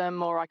polite to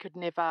them, or I could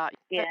never.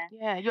 Yeah.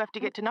 But, you have to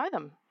get to know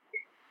them.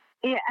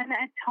 Yeah, and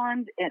at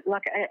times, it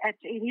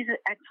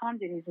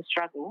is a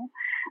struggle.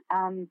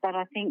 But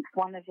I think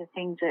one of the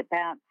things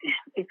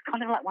it's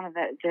kind of like one of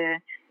the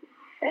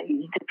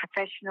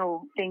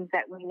professional things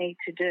that we need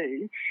to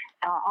do.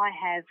 I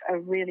have a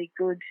really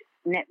good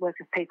network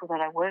of people that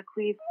I work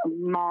with.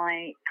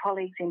 My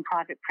colleagues in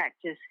private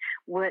practice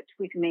worked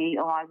with me,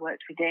 or I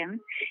worked with them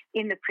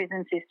in the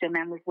prison system,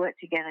 and we've worked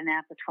together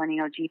now for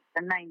 20 odd years,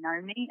 and they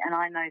know me and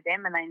I know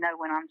them, and they know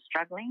when I'm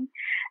struggling,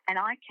 and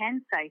I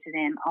can say to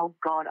them, oh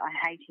God, I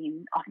hate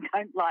him, I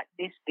don't like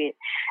this bit,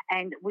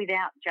 and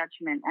without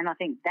judgment. And I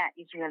think that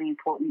is really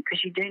important,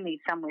 because you do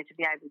need somewhere to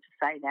be able to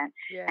say that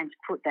and to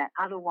put that.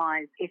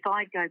 Otherwise, if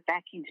I go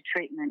back into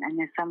treatment and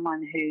there's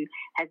someone who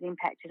has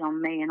impacted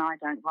on me and I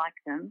don't like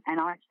them, and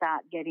I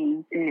start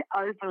getting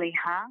overly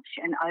harsh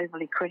and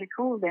overly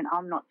critical, then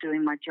I'm not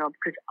doing my job.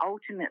 Because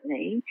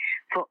ultimately,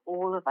 for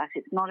all of us,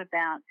 it's not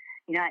about,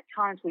 at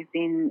times we've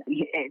been,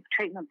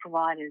 treatment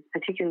providers,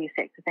 particularly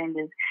sex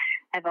offenders,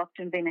 have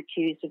often been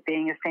accused of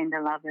being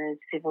offender lovers,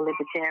 civil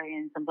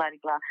libertarians, and blah, blah,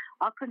 blah.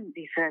 That couldn't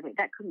be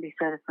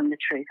further from the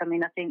truth. I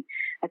think,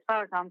 as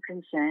far as I'm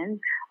concerned,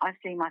 I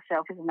see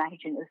myself as an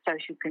agent of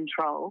social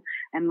control,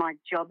 and my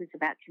job is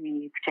about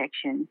community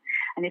protection.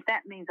 And if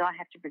that means I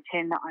have to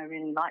pretend that I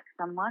really like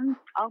someone,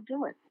 I'll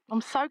do it.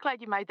 I'm so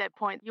glad you made that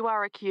point. You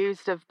are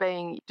accused of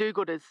being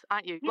do-gooders,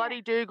 aren't you? Yeah.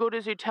 Bloody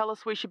do-gooders who tell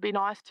us we should be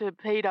nice to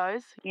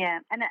pedos. Yeah,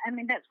 and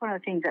that's one of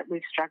the things that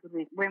we've struggled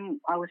with. When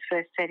I was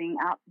first setting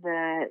up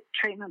the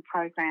treatment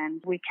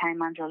programs, we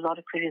came under a lot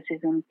of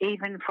criticism,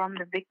 even from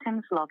the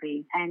victims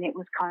lobby. And it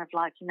was kind of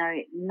like,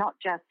 not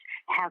just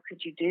how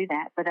could you do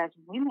that, but as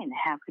women,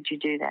 how could you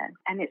do that?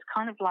 And it's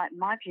kind of like,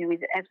 my view is,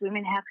 as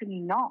women, how can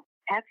you not?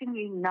 How can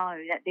you know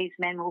that these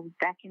men will be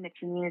back in the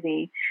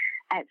community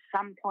at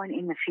some point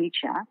in the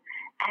future,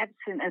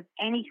 absent of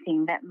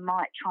anything that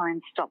might try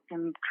and stop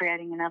them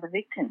creating another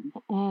victim?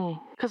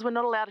 Because we're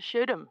not allowed to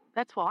shoot them.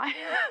 That's why.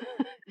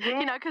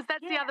 Yeah. Because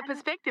that's the other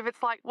perspective.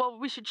 It's like, well,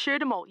 we should shoot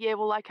them all. Yeah,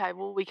 well, okay,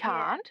 well, we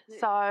can't.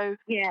 So.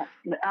 Yeah,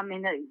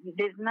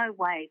 there's no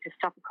way to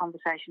stop a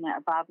conversation at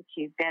a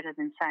barbecue better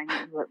than saying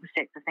that you work with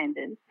sex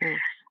offenders.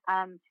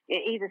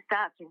 It either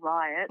starts a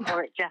riot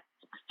or it just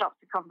stops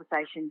the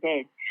conversation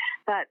dead.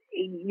 But,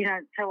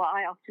 so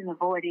I often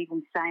avoid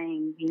even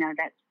saying,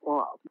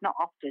 not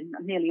often,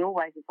 I nearly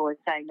always avoid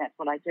saying that's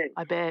what I do.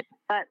 I bet.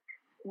 But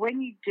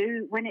when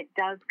it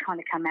does kind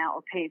of come out,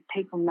 or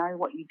people know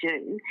what you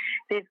do,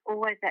 there's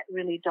always that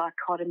really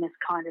dichotomous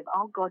kind of,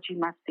 oh God, you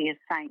must be a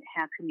saint,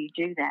 how can you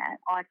do that?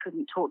 I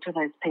couldn't talk to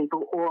those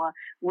people, or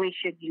we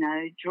should,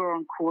 draw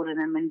and quarter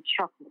them and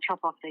chop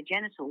off their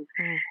genitals.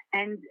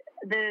 And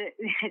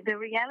the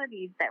reality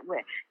is that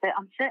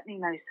I'm certainly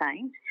no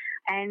saint,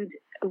 and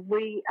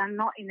we are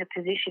not in a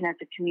position as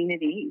a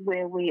community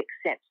where we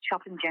accept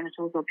chopping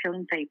genitals or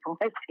killing people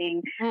as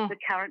being the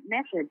current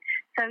method.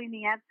 So in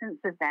the absence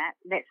of that,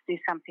 let's do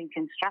something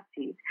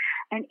constructive.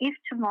 And if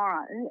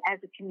tomorrow, as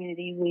a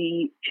community,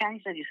 we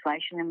change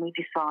legislation and we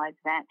decide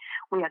that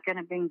we are going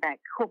to bring back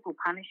corporal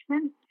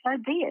punishment, so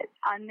be it.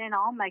 And then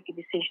I'll make a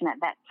decision at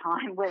that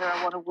time whether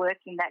I want to work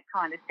in that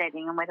kind of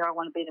setting and whether I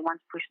want to be the one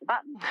to push the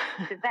button,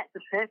 because that's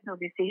a personal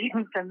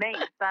decision for me.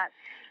 But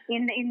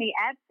in the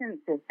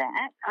absence of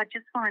that, I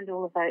just find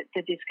all of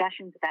the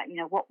discussions about,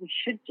 what we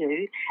should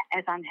do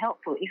as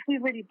unhelpful. If we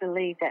really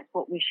believe that's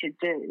what we should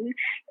do,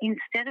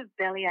 instead of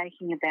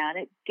bellyaching about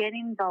it, get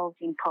involved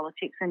in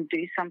politics and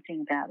do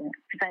something about it.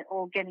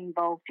 Or get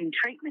involved in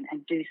treatment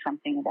and do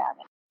something about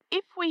it.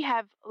 if we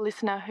have a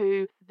listener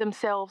who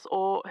themselves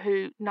or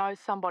who knows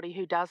somebody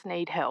who does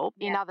need help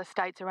in other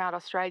states around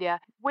Australia,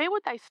 where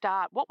would they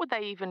start? What would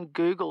they even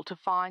Google to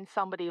find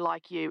somebody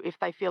like you if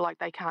they feel like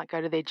they can't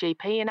go to their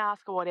GP and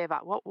ask or whatever?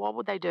 What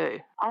would they do?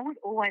 I would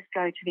always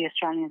go to the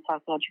Australian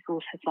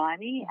Psychological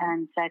Society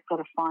and they've got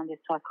to find a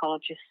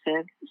psychologist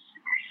service.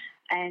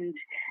 And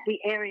the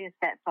areas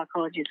that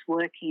psychologists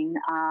work in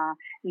are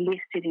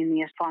listed in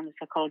the Find a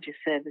Psychologist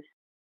service.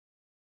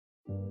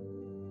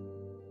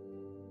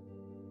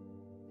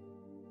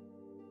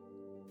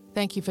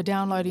 Thank you for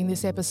downloading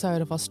this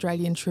episode of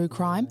Australian True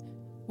Crime.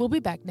 We'll be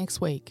back next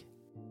week.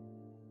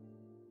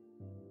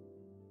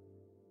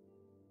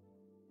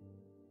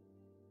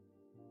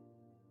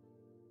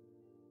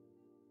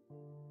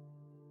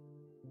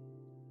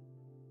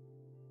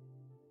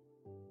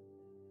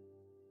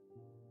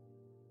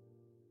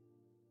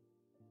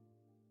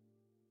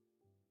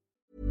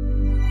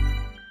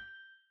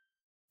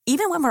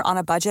 Even when we're on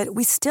a budget,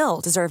 we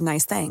still deserve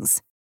nice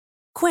things.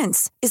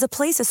 Quince is a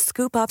place to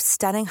scoop up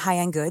stunning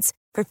high-end goods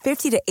for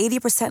 50 to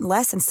 80%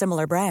 less than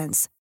similar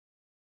brands.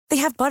 They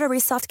have buttery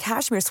soft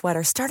cashmere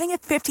sweaters starting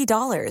at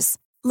 $50,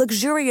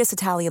 luxurious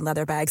Italian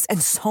leather bags,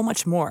 and so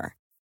much more.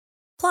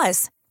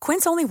 Plus,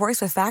 Quince only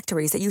works with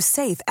factories that use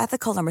safe,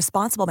 ethical, and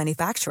responsible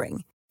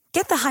manufacturing.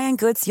 Get the high-end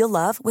goods you'll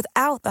love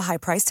without the high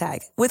price tag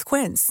with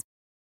Quince.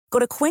 Go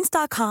to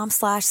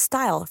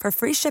quince.com/style for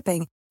free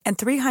shipping and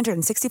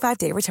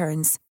 365-day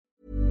returns.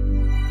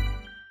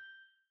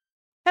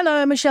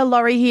 Hello, Michelle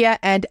Laurie here,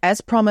 and as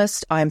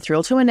promised, I am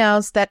thrilled to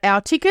announce that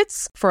our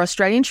tickets for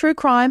Australian True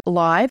Crime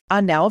Live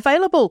are now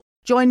available.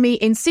 Join me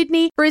in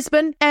Sydney,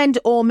 Brisbane and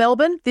or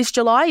Melbourne this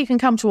July. You can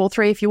come to all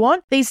three if you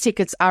want. These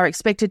tickets are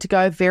expected to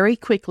go very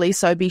quickly,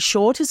 so be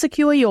sure to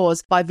secure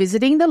yours by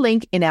visiting the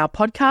link in our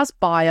podcast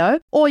bio,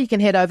 or you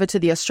can head over to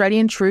the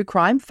Australian True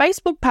Crime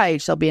Facebook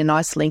page. There'll be a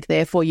nice link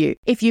there for you.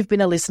 If you've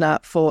been a listener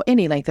for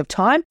any length of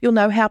time, you'll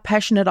know how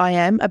passionate I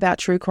am about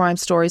true crime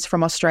stories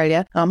from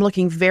Australia. I'm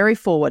looking very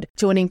forward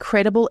to an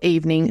incredible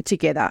evening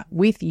together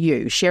with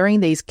you,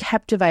 sharing these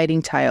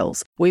captivating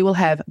tales. We will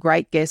have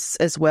great guests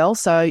as well,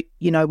 so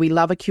we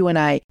love a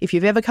Q&A. If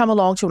you've ever come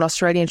along to an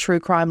Australian True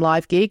Crime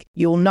Live gig,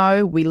 you'll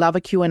know we love a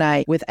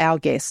Q&A with our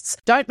guests.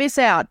 Don't miss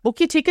out.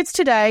 Book your tickets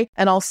today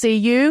and I'll see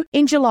you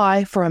in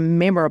July for a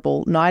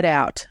memorable night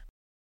out.